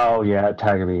that. Oh yeah,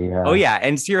 Tiger Beat. Yeah. Oh yeah,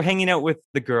 and so you're hanging out with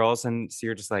the girls, and so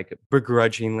you're just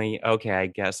begrudgingly, okay, I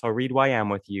guess I'll read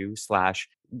YM with you /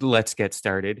 let's get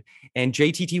started. And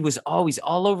JTT was always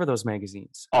all over those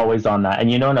magazines. Always on that.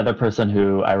 And another person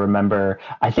who I remember,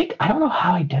 I don't know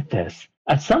how I did this.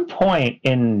 At some point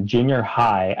in junior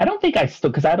high, I don't think I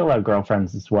still, because I had a lot of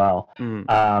girlfriends as well.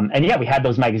 And yeah, we had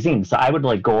those magazines. So I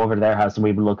would go over to their house and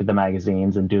we would look at the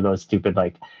magazines and do those stupid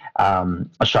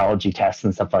astrology tests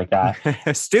and stuff like that.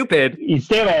 Stupid.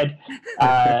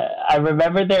 I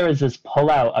remember there was this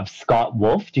pullout of Scott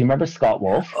Wolf. Do you remember Scott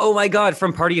Wolf? Oh my God,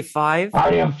 from Party of Five?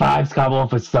 Party of Five, Scott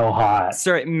Wolf was so hot.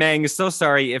 Sorry, Meng, so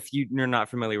sorry if you're not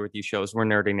familiar with these shows. We're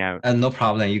nerding out. No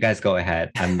problem. You guys go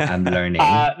ahead. I'm learning.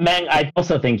 Meng, I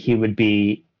also think he would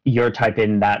be your type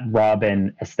in that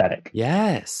Robin aesthetic.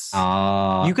 Yes.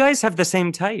 You guys have the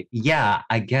same type. Yeah,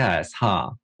 I guess,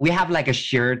 huh? we have like a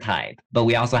sheer type, but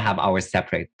we also have our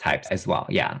separate types as well.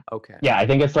 Yeah. Okay. Yeah, I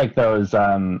think it's like those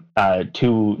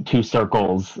two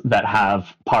circles that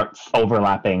have parts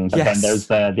overlapping, but then there's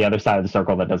the other side of the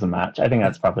circle that doesn't match. I think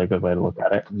that's probably a good way to look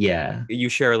at it. Yeah. You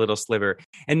share a little sliver.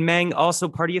 And Meng, also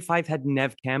Party of Five had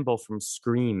Neve Campbell from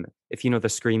Scream, if you know the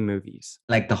Scream movies.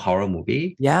 Like the horror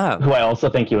movie? Yeah. Who I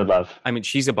also think you would love. I mean,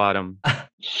 she's a bottom.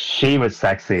 She was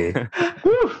sexy.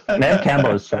 Neve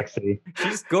Campbell is sexy.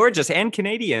 She's gorgeous and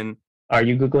Canadian. Are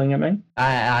you Googling it, Meng?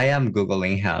 I am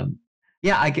Googling him.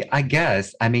 Yeah, I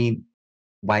guess. I mean,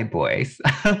 white boys.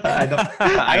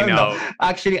 I don't know.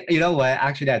 Actually, you know what?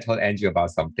 Actually, I told Andrew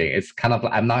about something. It's kind of,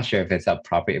 I'm not sure if it's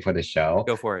appropriate for the show.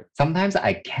 Go for it. Sometimes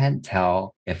I can't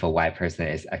tell if a white person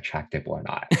is attractive or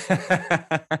not.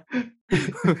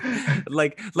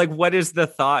 like what is the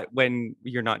thought when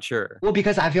you're not sure? Well,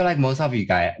 because I feel like most of you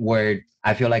guys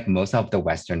I feel like most of the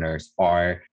Westerners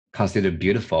are considered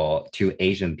beautiful to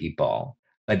Asian people.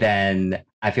 But then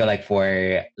I feel like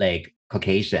for like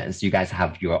Caucasians, you guys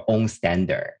have your own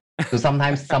standard. So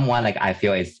sometimes someone like I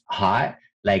feel is hot,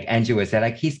 like Andrew would say,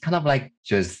 like he's kind of like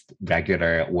just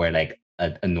regular or like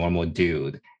a normal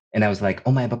dude. And I was like,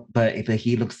 oh my, but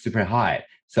he looks super hot.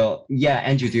 So yeah,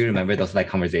 Andrew, do you remember those like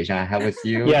conversations I had with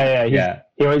you? Yeah.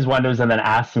 He always wonders and then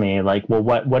asks me like, well,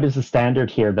 what is the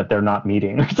standard here that they're not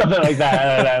meeting or something like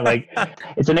that. And like,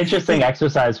 it's an interesting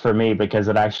exercise for me because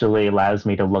it actually allows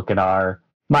me to look at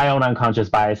my own unconscious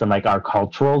bias and like our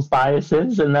cultural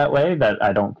biases in that way that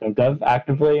I don't think of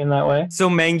actively in that way. So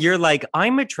Meng, you're like,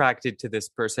 I'm attracted to this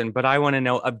person, but I want to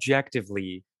know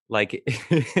objectively, like,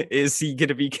 is he going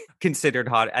to be considered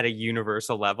hot at a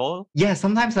universal level? Yeah,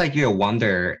 sometimes like you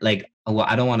wonder, like, well,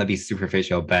 I don't want to be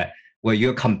superficial, but where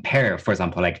you compare, for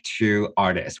example, like two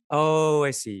artists. Oh,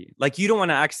 I see. Like you don't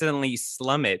want to accidentally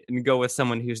slum it and go with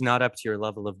someone who's not up to your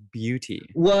level of beauty.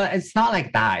 Well, it's not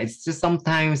like that. It's just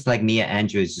sometimes like me and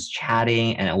Andrew is just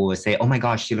chatting and we would say, oh my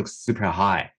gosh, she looks super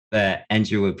hot. But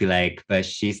Andrew would be like, but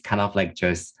she's kind of like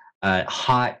just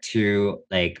hot to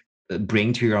like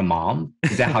bring to your mom.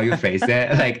 Is that how you phrase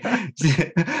it? Like,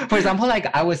 for example,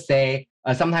 like I would say,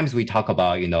 sometimes we talk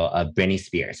about, Britney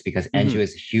Spears because Andrew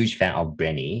is a huge fan of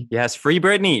Britney. Yes, free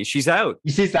Britney. She's out.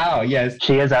 She's out, yes.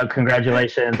 She is out.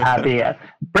 Congratulations. Happy.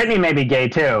 Britney may be gay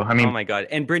too. I mean, oh my God.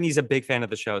 And Britney's a big fan of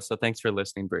the show. So thanks for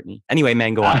listening, Britney. Anyway,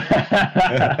 man, go on.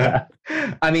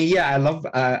 I mean, yeah, I love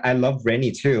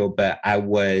Britney too. But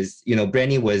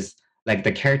Britney was like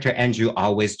the character Andrew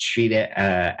always treat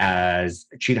her as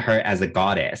a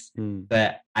goddess.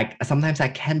 But sometimes I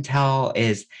can't tell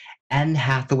is Anne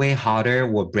Hathaway hotter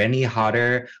or Britney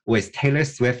hotter? Was Taylor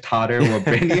Swift hotter or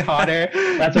Britney hotter?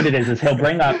 That's what it is he'll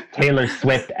bring up Taylor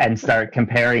Swift and start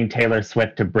comparing Taylor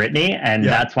Swift to Britney. And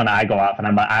that's when I go off and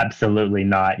I'm like, absolutely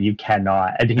not. You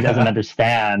cannot. And he doesn't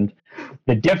understand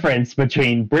the difference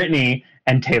between Britney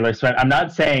and Taylor Swift. I'm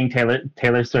not saying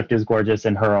Taylor Swift is gorgeous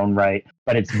in her own right,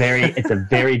 but it's a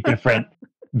very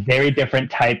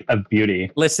different type of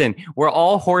beauty. Listen, we're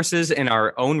all horses in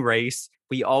our own race.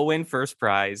 We all win first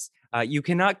prize. You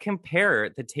cannot compare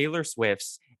the Taylor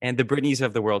Swifts and the Britneys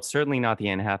of the world, certainly not the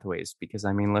Anne Hathaways, because,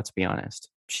 I mean, let's be honest.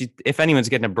 If anyone's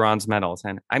getting a bronze medal,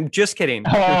 and I'm just kidding.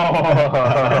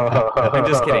 I'm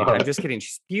just kidding.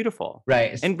 She's beautiful.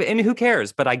 Right. And who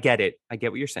cares? But I get it. I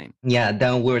get what you're saying. Yeah,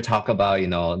 then we were talking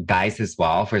about, guys as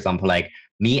well. For example, like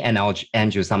me and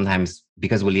Andrew sometimes,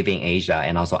 because we live in Asia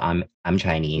and also I'm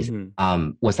Chinese,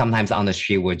 well, sometimes on the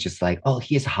street we're just like, oh,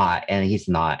 he's hot and he's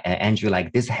not. And Andrew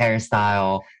like this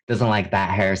hairstyle, doesn't like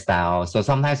that hairstyle. So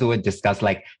sometimes we would discuss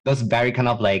like those very kind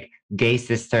of like gay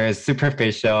sisters,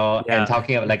 superficial, and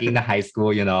talking about like in the high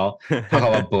school, talk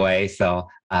about boys. So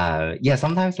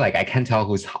sometimes like I can't tell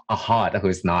who's hot,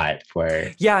 who's not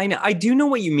for. Yeah, I do know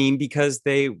what you mean because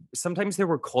sometimes there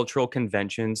were cultural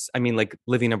conventions. I mean, like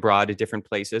living abroad at different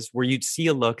places where you'd see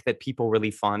a look that people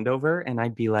really fawned over. And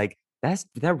I'd be like, that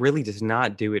really does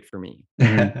not do it for me.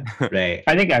 Right.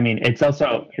 I think, it's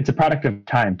a product of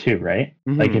time too, right?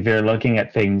 Like if you're looking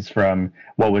at things from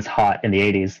what was hot in the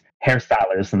 80s,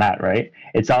 hairstylers and that, right?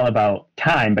 It's all about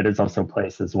time, but it's also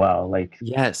place as well. Like,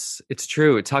 yes, it's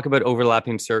true. Talk about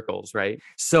overlapping circles, right?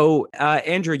 So,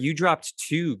 Andrew, you dropped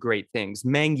two great things.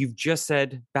 Meng, you've just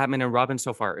said Batman and Robin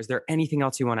so far. Is there anything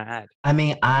else you want to add? I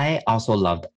mean, I also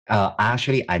loved,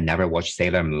 actually, I never watched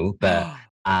Sailor Moon, but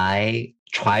I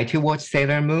tried to watch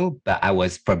Sailor Moon, but I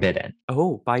was forbidden.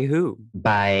 Oh, by who?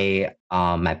 By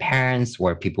my parents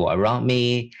or people around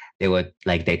me.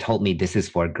 They told me this is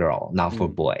for girl, not for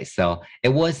boys. So it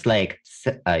was like,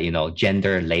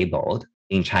 gender labeled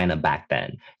in China back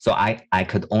then. So I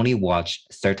could only watch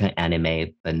certain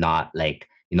anime, but not like,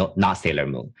 not Sailor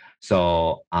Moon.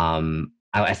 So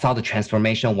I saw the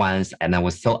transformation once and I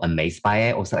was so amazed by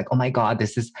it. I was like, oh my God,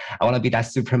 I want to be that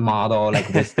supermodel, like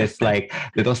with this like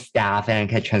little staff and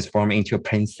can transform into a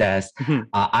princess.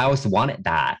 I always wanted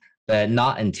that, but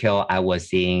not until I was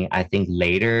in, I think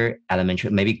later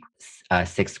elementary, maybe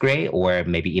sixth grade or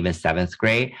maybe even seventh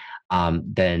grade.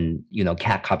 Then,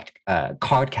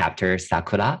 Card Captor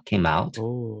Sakura came out.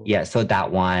 Oh. Yeah. So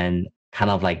that one kind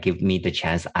of like give me the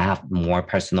chance. I have more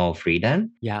personal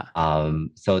freedom. Yeah.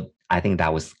 So I think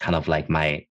that was kind of like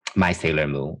my Sailor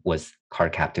Moon was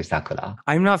Card Captor Sakura.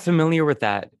 I'm not familiar with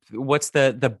that. What's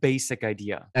the basic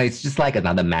idea? It's just like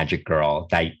another magic girl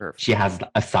that she has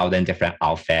 1,000 different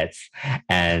outfits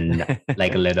and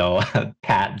like a little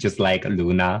cat, just like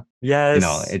Luna.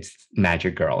 Yes. It's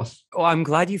magic girls. Oh, I'm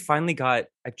glad you finally got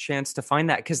a chance to find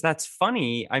that because that's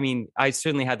funny. I mean, I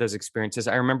certainly had those experiences.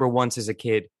 I remember once as a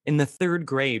kid in the 3rd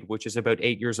grade, which is about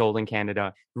 8 years old in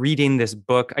Canada, reading this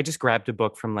book. I just grabbed a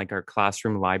book from like our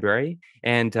classroom library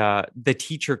and the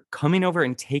teacher coming over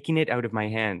and taking it out of my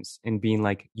hands and being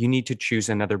like, you need to choose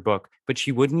another book. But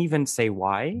she wouldn't even say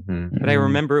why. Mm-hmm. But I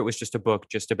remember it was just a book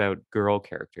just about girl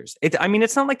characters. It's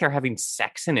not like they're having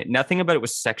sex in it. Nothing about it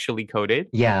was sexually coded.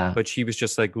 Yeah. But she was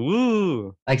just like,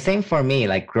 ooh. Like same for me,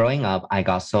 like growing up, I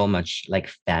got so much like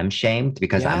femme shamed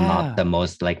because I'm not the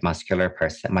most like masculine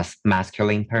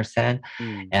person.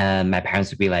 And my parents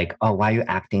would be like, oh, why are you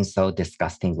acting so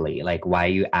disgustingly? Like, why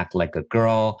you act like a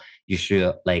girl? You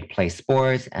should like play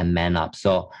sports and man up.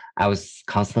 So I was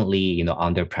constantly,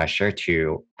 under pressure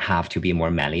to have to be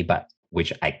more manly, but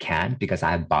which I can't because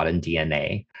I have bottom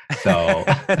DNA. So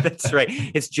that's right.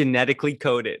 It's genetically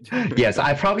coded. Yes,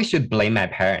 I probably should blame my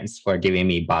parents for giving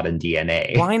me bottom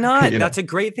DNA. Why not? That's a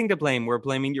great thing to blame. We're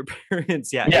blaming your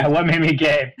parents. Yeah. Yeah. What made me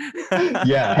gay?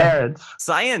 Yeah. Parents.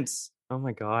 Science. Oh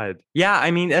my God. Yeah.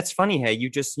 I mean, that's funny. Hey,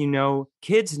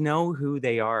 kids know who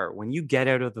they are. When you get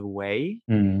out of the way,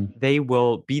 they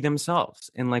will be themselves.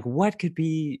 And like, what could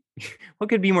be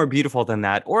more beautiful than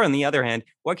that? Or on the other hand,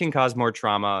 what can cause more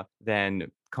trauma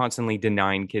than constantly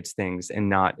denying kids things and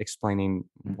not explaining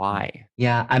why?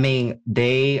 Yeah. I mean,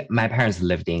 my parents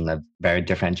lived in a very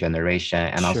different generation.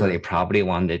 And also they probably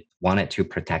wanted to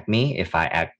protect me. If I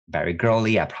act very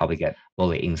girly, I probably get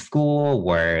bullied in school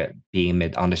or being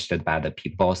misunderstood by the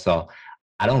people. So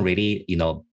I don't really,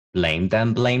 blame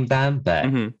them, but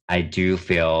I do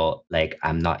feel like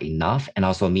I'm not enough. And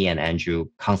also me and Andrew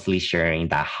constantly sharing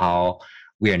that how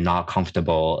we are not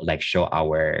comfortable, like show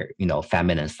our,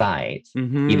 feminine sides.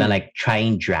 Even like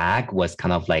trying drag was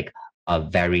kind of like a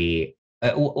very,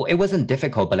 it wasn't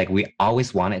difficult, but like we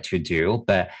always wanted to do,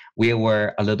 but we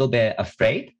were a little bit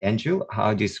afraid. Andrew,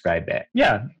 how do you describe it?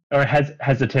 Yeah, or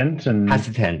hesitant.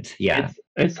 Hesitant, yeah.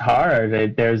 It's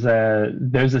hard. There's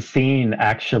a scene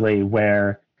actually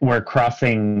where we're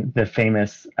crossing the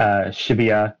famous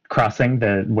Shibuya crossing,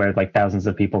 where like thousands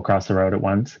of people cross the road at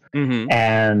once.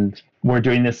 And we're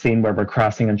doing this scene where we're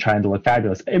crossing and trying to look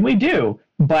fabulous. And we do.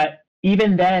 But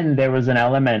even then, there was an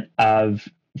element of,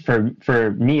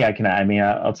 for me,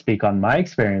 I'll speak on my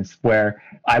experience, where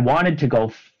I wanted to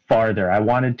go farther. I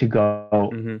wanted to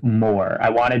go more. I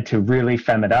wanted to really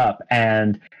femme it up.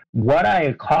 And what I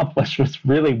accomplished was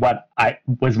really what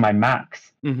was my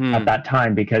max at that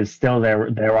time, because still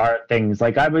there are things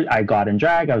like I got in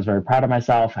drag. I was very proud of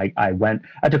myself. I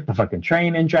took the fucking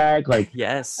train in drag. Like,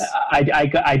 yes,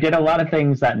 I did a lot of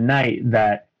things that night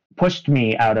that pushed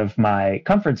me out of my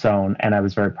comfort zone. And I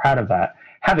was very proud of that.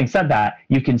 Having said that,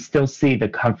 you can still see the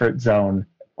comfort zone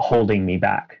holding me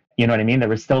back. You know what I mean? There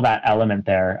was still that element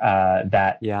there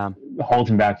that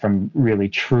holds me back from really,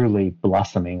 truly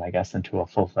blossoming, I guess, into a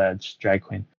full-fledged drag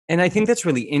queen. And I think that's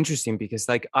really interesting because,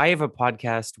 like, I have a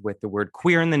podcast with the word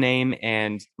queer in the name,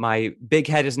 and my big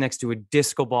head is next to a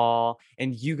disco ball.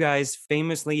 And you guys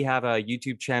famously have a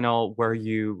YouTube channel where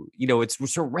it's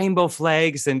sort of rainbow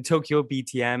flags and Tokyo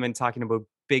BTM and talking about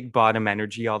big bottom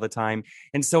energy all the time.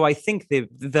 And so I think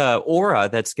the aura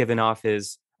that's given off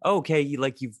is, okay,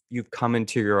 like you've come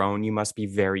into your own, you must be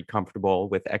very comfortable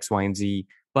with X, Y, and Z.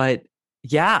 But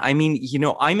yeah, I mean,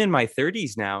 I'm in my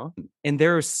 30s now, and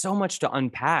there's so much to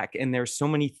unpack, and there's so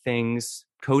many things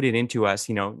coded into us,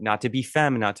 not to be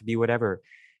femme, not to be whatever,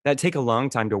 that take a long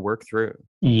time to work through.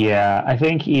 Yeah, I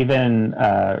think even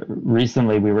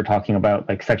recently we were talking about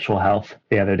like sexual health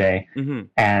the other day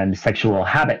and sexual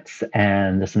habits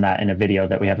and this and that in a video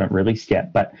that we haven't released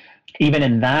yet. But even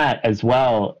in that as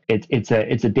well, it's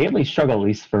a daily struggle, at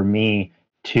least for me,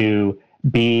 to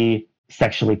be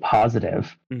sexually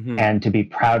positive and to be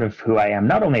proud of who I am,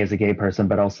 not only as a gay person,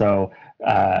 but also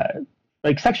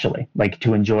like sexually, like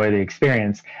to enjoy the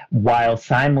experience, while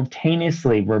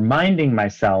simultaneously reminding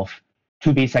myself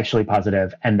to be sexually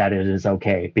positive and that it is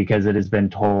okay, because it has been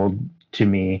told to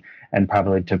me and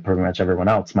probably to pretty much everyone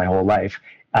else my whole life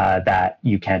that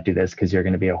you can't do this because you're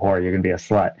going to be a whore, you're going to be a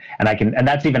slut. And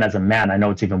that's even as a man. I know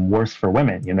it's even worse for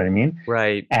women. You know what I mean?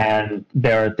 Right. And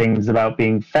there are things about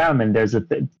being femme, and there's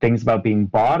things about being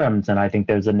bottoms. And I think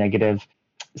there's a negative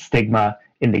stigma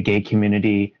in the gay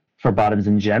community for bottoms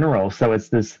in general. So it's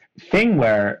this thing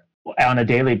where on a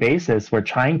daily basis, we're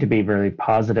trying to be very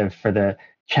positive for the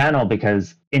channel,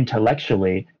 because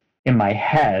intellectually in my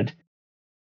head,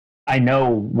 I know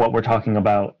what we're talking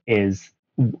about is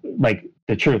like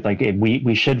the truth. Like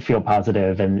we should feel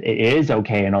positive and it is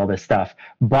okay and all this stuff,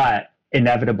 but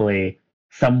inevitably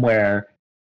somewhere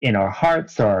in our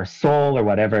hearts or our soul or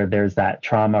whatever, there's that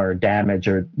trauma or damage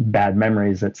or bad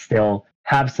memories that still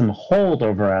have some hold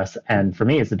over us. And for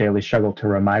me, it's a daily struggle to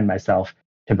remind myself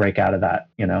to break out of that,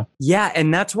 you know? Yeah,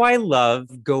 and that's why I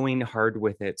love going hard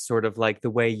with it, sort of like the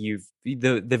way you've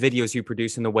the videos you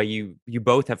produce and the way you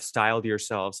both have styled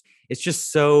yourselves. It's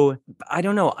just so, I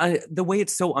don't know, the way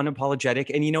it's so unapologetic.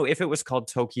 And you know, if it was called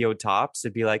Tokyo Tops,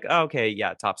 it'd be like, oh, okay,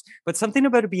 yeah, tops. But something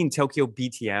about it being Tokyo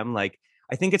BTM, like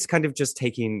I think it's kind of just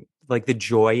taking like the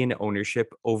joy and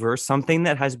ownership over something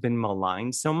that has been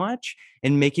maligned so much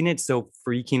and making it so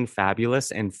freaking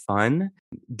fabulous and fun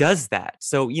does that.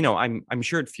 So, you know, I'm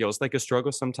sure it feels like a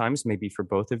struggle sometimes, maybe for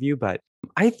both of you, but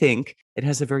I think it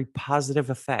has a very positive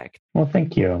effect. Well,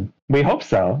 thank you. We hope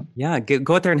so. Yeah,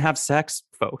 go out there and have sex,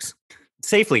 folks.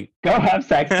 Safely. Go have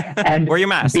sex and wear your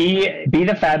mask. Be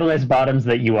the fabulous bottoms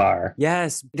that you are.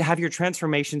 Yes. Have your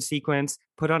transformation sequence,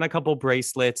 put on a couple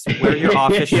bracelets, wear your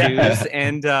office Yeah. shoes,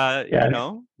 and you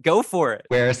know, go for it.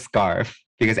 Wear a scarf,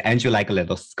 because Andrew like a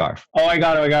little scarf. Oh my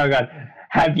God.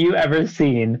 Have you ever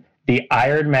seen the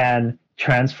Iron Man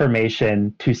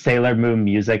transformation to Sailor Moon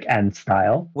music and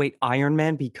style? Wait, Iron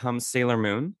Man becomes Sailor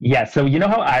Moon? Yeah, so you know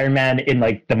how Iron Man in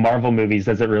like the Marvel movies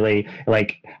does it really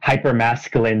like hyper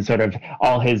masculine, sort of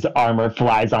all his armor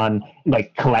flies on,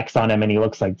 like collects on him and he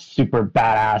looks like super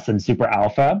badass and super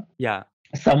alpha? Yeah.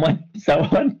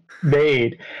 Someone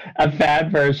made a fan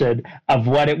version of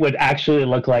what it would actually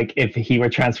look like if he were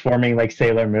transforming like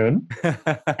Sailor Moon.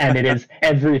 And it is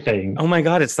everything. Oh my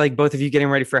God, it's like both of you getting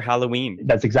ready for Halloween.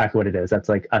 That's exactly what it is. That's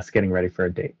like us getting ready for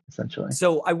a date, essentially.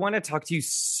 So I want to talk to you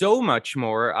so much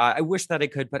more. I wish that I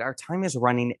could, but our time is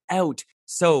running out.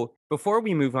 So before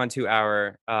we move on to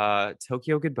our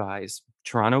Tokyo goodbyes,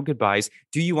 Toronto goodbyes,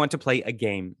 do you want to play a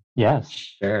game? Yes.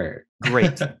 Sure.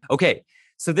 Great. Okay.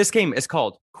 So this game is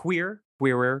called Queer,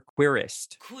 Queerer,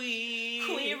 Queerest.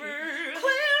 Queerer,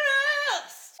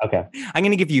 queerest. Okay. I'm going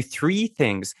to give you three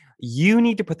things. You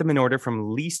need to put them in order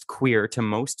from least queer to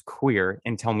most queer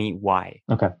and tell me why.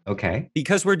 Okay.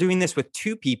 Because we're doing this with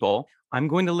two people, I'm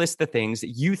going to list the things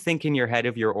you think in your head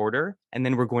of your order, and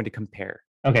then we're going to compare.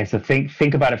 Okay, so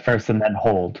think about it first and then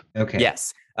hold. Okay.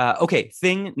 Yes. Okay,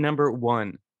 thing number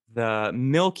one, the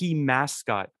Milky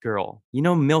mascot girl. You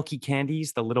know Milky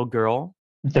Candies, the little girl?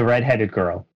 The redheaded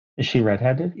girl. Is she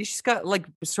redheaded? She's got like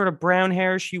sort of brown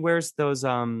hair. She wears those,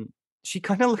 she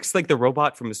kind of looks like the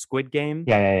robot from a Squid Game.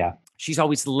 Yeah. She's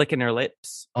always licking her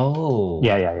lips. Oh.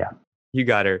 Yeah. You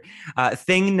got her.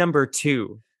 Thing number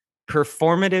two,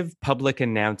 performative public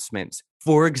announcements.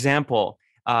 For example,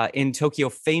 in Tokyo,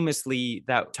 famously,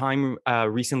 that time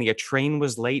recently, a train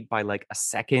was late by like a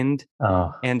second,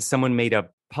 and someone made a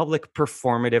public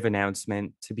performative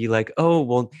announcement to be like, oh,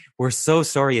 well, we're so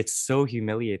sorry. It's so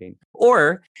humiliating.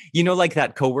 Or, you know, like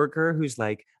that coworker who's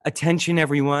like, attention,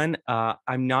 everyone.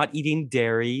 I'm not eating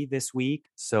dairy this week,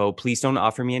 so please don't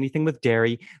offer me anything with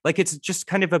dairy. Like, it's just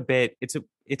kind of a bit, it's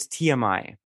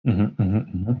TMI.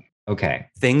 Okay.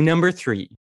 Thing number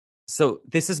three. So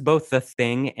this is both the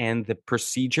thing and the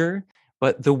procedure,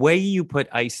 but the way you put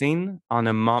icing on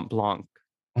a Mont Blanc.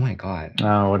 Oh my God.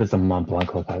 Oh, what does a Mont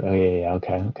Blanc look like? Oh, yeah.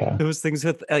 Okay. Those things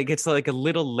with like, it's like a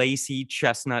little lacy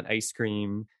chestnut ice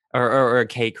cream or a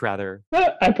cake rather.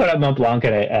 I put up Mont Blanc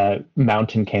and a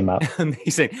mountain came up.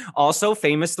 Amazing. Also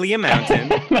famously a mountain.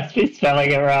 Must be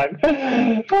spelling it wrong.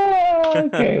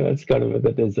 Okay, let's go to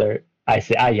the dessert. I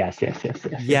see.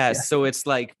 Yes. So it's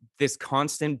like this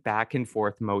constant back and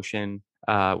forth motion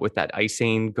with that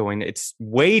icing going. It's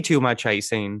way too much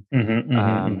icing,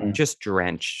 just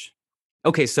drenched.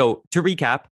 Okay, so to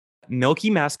recap, Milky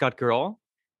mascot girl,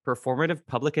 performative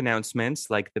public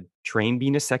announcements like the train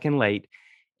being a second late,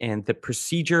 and the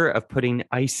procedure of putting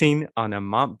icing on a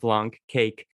Mont Blanc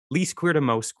cake, least queer to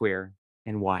most queer,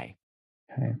 and why.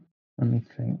 Okay, let me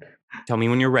think. Tell me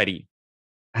when you're ready.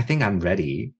 I think I'm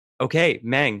ready. Okay,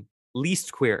 Mang,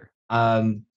 least queer.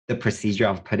 The the procedure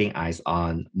of putting ice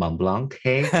on Mont Blanc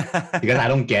cake because I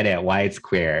don't get it why it's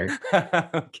queer.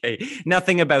 Okay.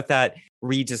 Nothing about that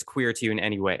reads as queer to you in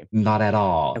any way. Not at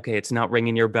all. Okay, it's not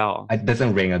ringing your bell. It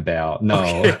doesn't ring a bell.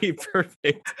 No. Okay,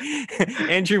 perfect.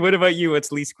 Andrew, what about you?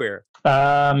 What's least queer?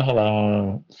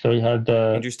 Hello. So we had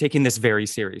Andrew's taking this very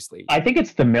seriously. I think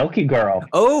it's the Milky Girl.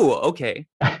 Oh, okay.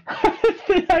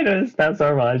 I noticed that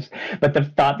so much. But the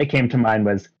thought that came to mind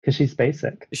was because she's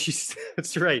basic.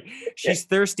 That's right. She's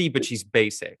thirsty, but she's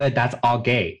basic. But that's all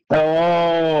gay.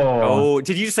 Oh,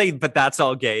 did you say, but that's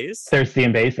all gays? Thirsty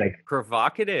and basic.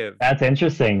 Provocative. That's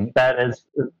interesting.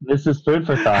 This is food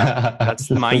for thought. That's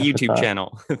my YouTube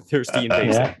channel, Thirsty and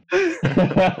Basic.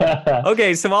 Yeah.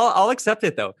 Okay, so I'll accept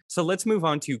it though. So let's move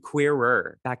on to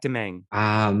queerer. Back to Meng.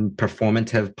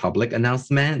 Performative public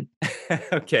announcement.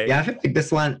 Okay. Yeah, I feel like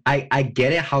this one, I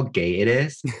get it how gay it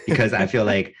is because I feel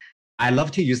like I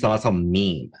love to use lots of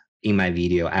meme in my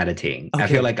video editing. Okay. I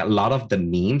feel like a lot of the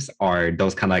memes are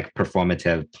those kind of like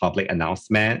performative public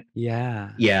announcement.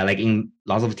 Yeah. Yeah, like in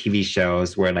lots of TV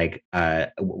shows where like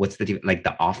what's the TV? Like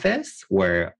The Office,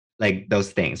 where like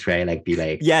those things, right? Like be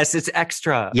like, yes, it's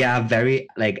extra. Yeah, very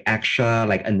like extra,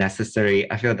 like unnecessary.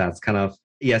 I feel that's kind of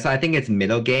so I think it's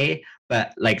middle gay,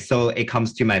 but like so it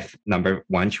comes to my number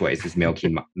one choice is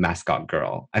Milky Mascot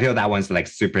Girl. I feel that one's like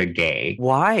super gay.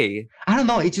 Why? I don't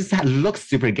know. It just looks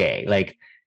super gay. Like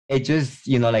it just,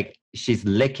 like she's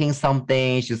licking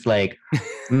something. She's like,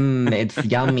 it's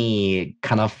yummy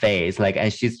kind of face. Like,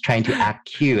 and she's trying to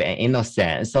act cute and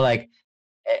innocent. So like,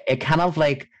 it kind of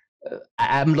like,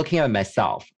 I'm looking at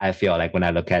myself, I feel like when I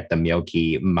look at the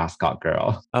Milky Mascot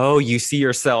Girl. Oh, you see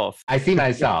yourself. I see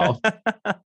myself.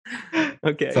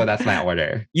 Okay. So that's my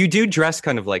order. You do dress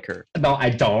kind of like her. No,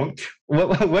 I don't.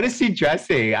 What is she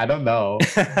dressing? I don't know.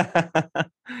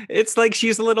 It's like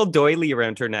she's a little doily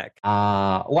around her neck.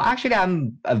 Well, actually,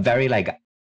 I'm a very like,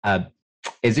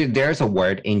 there's a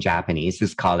word in Japanese.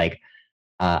 It's called like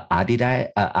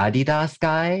Adidas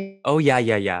guy. Oh,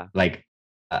 yeah. Like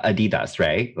Adidas,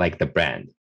 right? Like the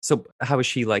brand. So how is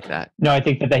she like that? No, I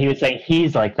think that he was saying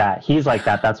he's like that. He's like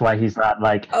that. That's why he's not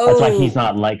like. That's why he's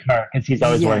not like her because he's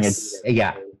always wearing it.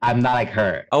 Yeah, I'm not like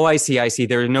her. Oh, I see.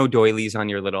 There are no doilies on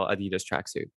your little Adidas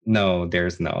tracksuit. No,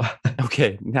 there's no.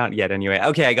 Okay, not yet. Anyway,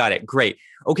 okay, I got it. Great.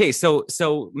 Okay, so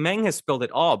Meng has spilled it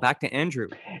all. Back to Andrew.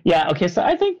 Yeah. Okay. So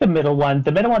I think the middle one.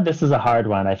 This is a hard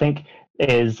one. I think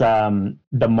is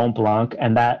the Mont Blanc,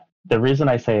 and that the reason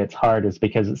I say it's hard is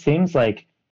because it seems like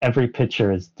every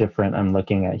picture is different I'm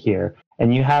looking at here.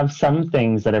 And you have some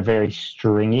things that are very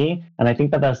stringy. And I think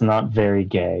that that's not very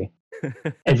gay.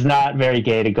 It's not very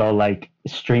gay to go like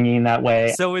stringy in that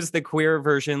way. So is the queer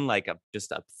version like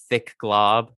just a thick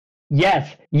glob?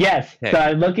 Yes. Okay. So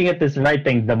I'm looking at this right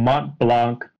thing, the Mont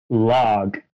Blanc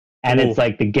log. And It's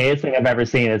like the gayest thing I've ever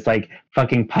seen. It's like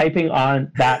fucking piping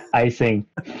on that icing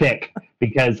thick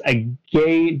because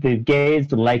the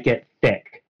gays like it thick.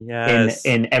 Yes.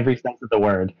 In every sense of the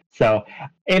word. So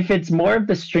if it's more of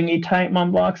the stringy type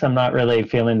Mont Blancs, I'm not really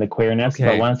feeling the queerness. Okay.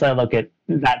 But once I look at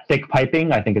that thick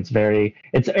piping, I think it's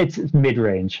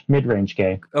mid-range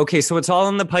gay. Okay, so it's all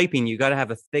in the piping. You got to have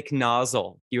a thick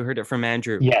nozzle. You heard it from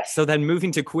Andrew. Yes. So then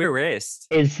moving to queerist.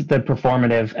 Is the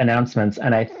performative announcements.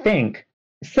 And I think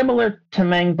similar to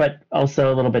Meng, but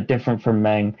also a little bit different from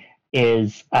Meng,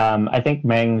 is I think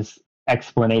Meng's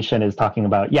explanation is talking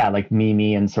about like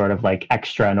Mimi and sort of like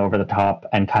extra and over the top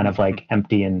and kind of like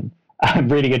empty and I'm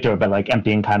reading it to it, but like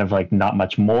empty and kind of like not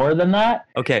much more than that.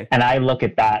 Okay. And I look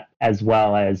at that as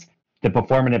well as the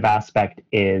performative aspect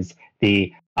is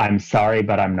the I'm sorry,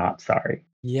 but I'm not sorry.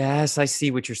 Yes, I see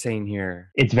what you're saying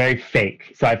here. It's very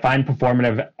fake. So I find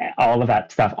performative, all of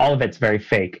that stuff, all of it's very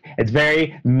fake. It's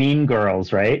very Mean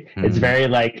Girls, right? It's very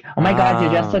like, oh my God,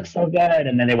 you just look so good.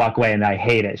 And then they walk away and I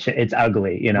hate it. It's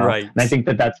ugly, Right. And I think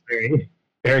that that's very,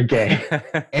 very gay.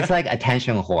 It's like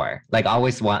attention whore. Like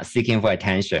always seeking for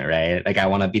attention, right? Like I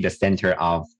want to be the center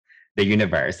of the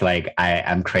universe. Like I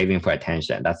am craving for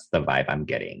attention. That's the vibe I'm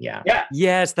getting. Yeah.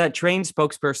 Yes, that train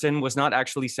spokesperson was not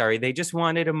actually sorry. They just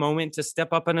wanted a moment to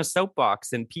step up on a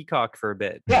soapbox and peacock for a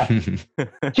bit. Yeah.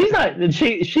 She's not.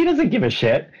 She doesn't give a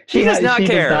shit. She does not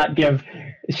care.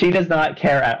 She does not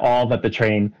care at all that the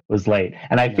train was late.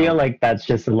 And I feel like that's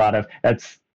just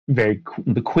that's very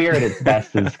the queer at its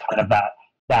best is kind of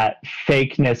that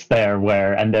fakeness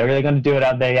there and they're really going to do it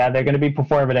out there. They're going to be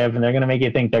performative and they're going to make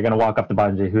you think they're going to walk up the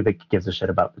bottom to who gives a shit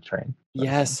about the train.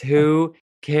 Yes. Who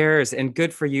cares? And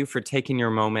good for you for taking your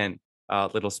moment,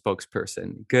 little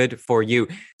spokesperson. Good for you.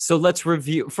 So let's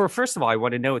review. First of all, I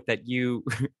want to note that you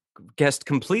guessed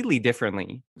completely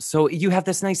differently. So you have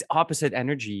this nice opposite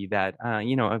energy that,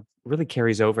 really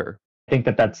carries over. I think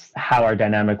that that's how our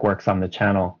dynamic works on the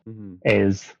channel,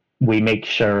 is we make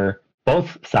sure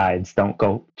both sides don't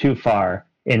go too far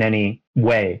in any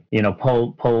way,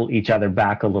 pull each other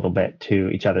back a little bit to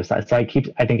each other's side. So I think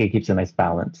it keeps a nice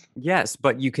balance. Yes,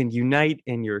 but you can unite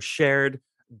in your shared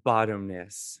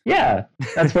bottomness. Yeah,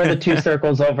 that's where the two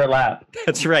circles overlap.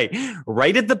 That's right.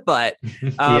 Right at the butt.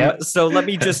 Yep. So let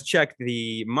me just check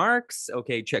the marks.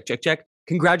 Okay, check.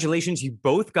 Congratulations, you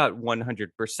both got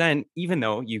 100%, even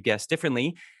though you guessed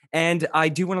differently. And I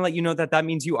do want to let you know that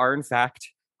means you are, in fact,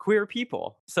 queer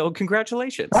people. So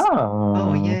congratulations.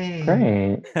 Oh, yay.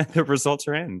 Great. The results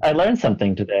are in. I learned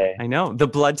something today. I know. The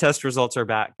blood test results are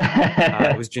back.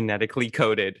 It was genetically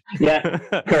coded. Yeah,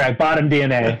 correct. Bottom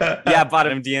DNA. Yeah,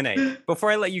 bottom DNA.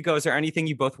 Before I let you go, is there anything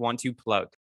you both want to plug?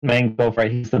 Man, go for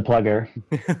it. He's the plugger.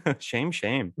 Shame.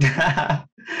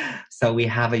 So we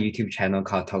have a YouTube channel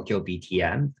called Tokyo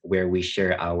BTM where we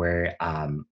share our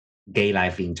gay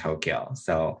life in Tokyo.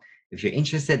 So if you're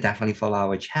interested, definitely follow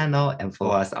our channel and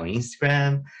follow us on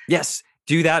Instagram. Yes,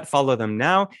 do that. Follow them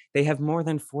now. They have more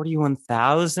than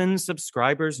 41,000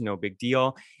 subscribers. No big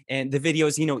deal. And the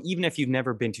videos, even if you've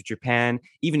never been to Japan,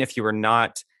 even if you are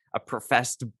not a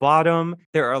professed bottom,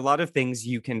 there are a lot of things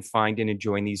you can find and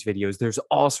enjoy in these videos. There's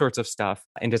all sorts of stuff,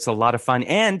 and it's a lot of fun.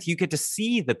 And you get to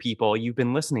see the people you've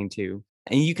been listening to,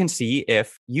 and you can see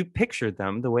if you pictured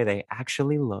them the way they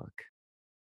actually look.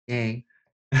 Yay.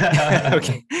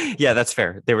 Okay. Yeah, that's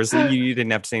fair. You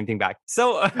didn't have to say anything back.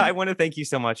 So I want to thank you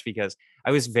so much, because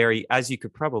I was very, as you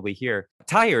could probably hear,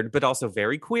 tired, but also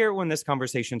very queer when this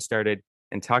conversation started.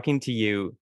 And talking to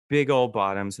you, big old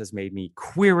bottoms, has made me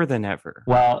queerer than ever.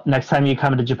 Well, next time you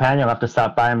come to Japan, you'll have to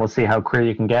stop by and we'll see how queer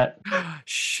you can get.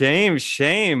 Shame.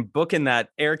 Booking that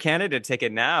Air Canada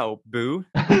ticket now, boo.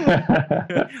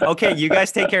 Okay, you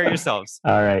guys take care of yourselves.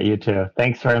 All right, you too.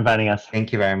 Thanks for inviting us.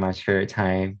 Thank you very much for your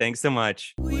time. Thanks so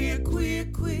much. Queer.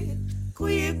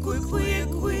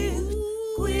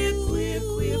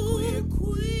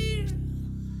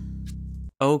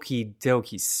 Okie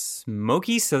dokie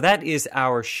smoky. So that is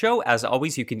our show. As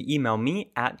always, you can email me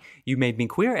at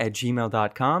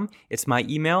youmademequeer@gmail.com. It's my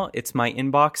email, it's my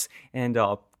inbox, and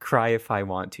I'll cry if I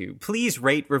want to. Please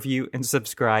rate, review, and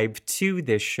subscribe to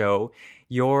this show.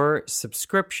 Your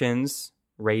subscriptions,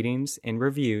 ratings, and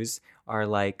reviews are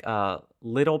like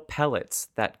little pellets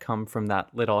that come from that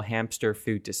little hamster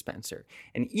food dispenser.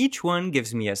 And each one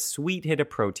gives me a sweet hit of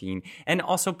protein. And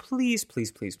also, please,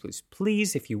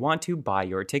 if you want to, buy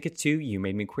your tickets to You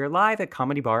Made Me Queer Live at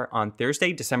Comedy Bar on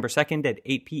Thursday, December 2nd at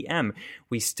 8 p.m.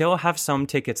 We still have some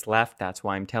tickets left. That's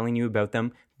why I'm telling you about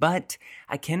them. But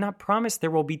I cannot promise there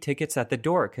will be tickets at the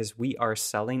door, because we are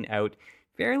selling out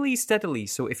fairly steadily.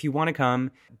 So if you want to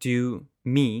come, do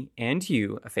me and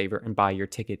you a favor and buy your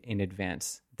ticket in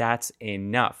advance. That's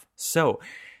enough. So,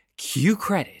 cue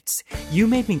credits. You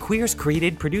Made Me Queer is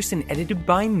created, produced, and edited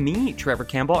by me, Trevor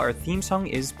Campbell. Our theme song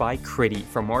is by Critty.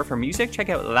 For more from music, check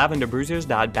out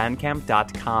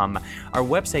lavenderbruisers.bandcamp.com. Our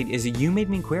website is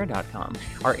youmademequeer.com.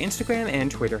 Our Instagram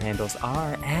and Twitter handles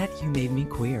are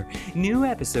 @YouMadeMeQueer. New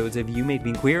episodes of You Made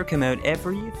Me Queer come out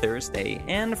every Thursday.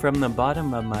 And from the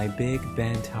bottom of my big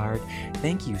bent heart,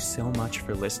 thank you so much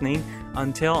for listening.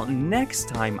 Until next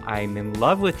time, I'm in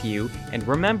love with you. And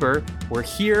remember, we're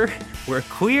here, we're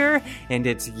queer, and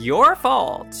it's your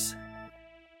fault.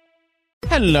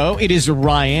 Hello, it is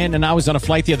Ryan, and I was on a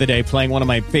flight the other day playing one of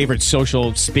my favorite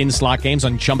social spin slot games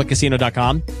on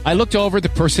ChumbaCasino.com. I looked over at the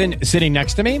person sitting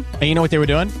next to me, and you know what they were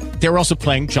doing? They were also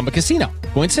playing Chumba Casino.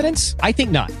 Coincidence? I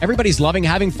think not. Everybody's loving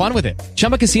having fun with it.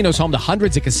 Chumba Casino is home to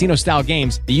hundreds of casino-style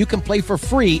games that you can play for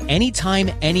free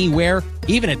anytime, anywhere,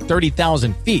 even at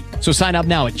 30,000 feet. So sign up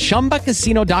now at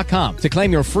ChumbaCasino.com to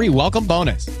claim your free welcome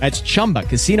bonus. That's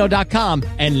ChumbaCasino.com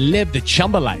and live the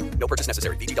Chumba life. No purchase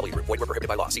necessary. VGW Group. Void where prohibited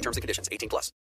by law. See terms and conditions. 18+.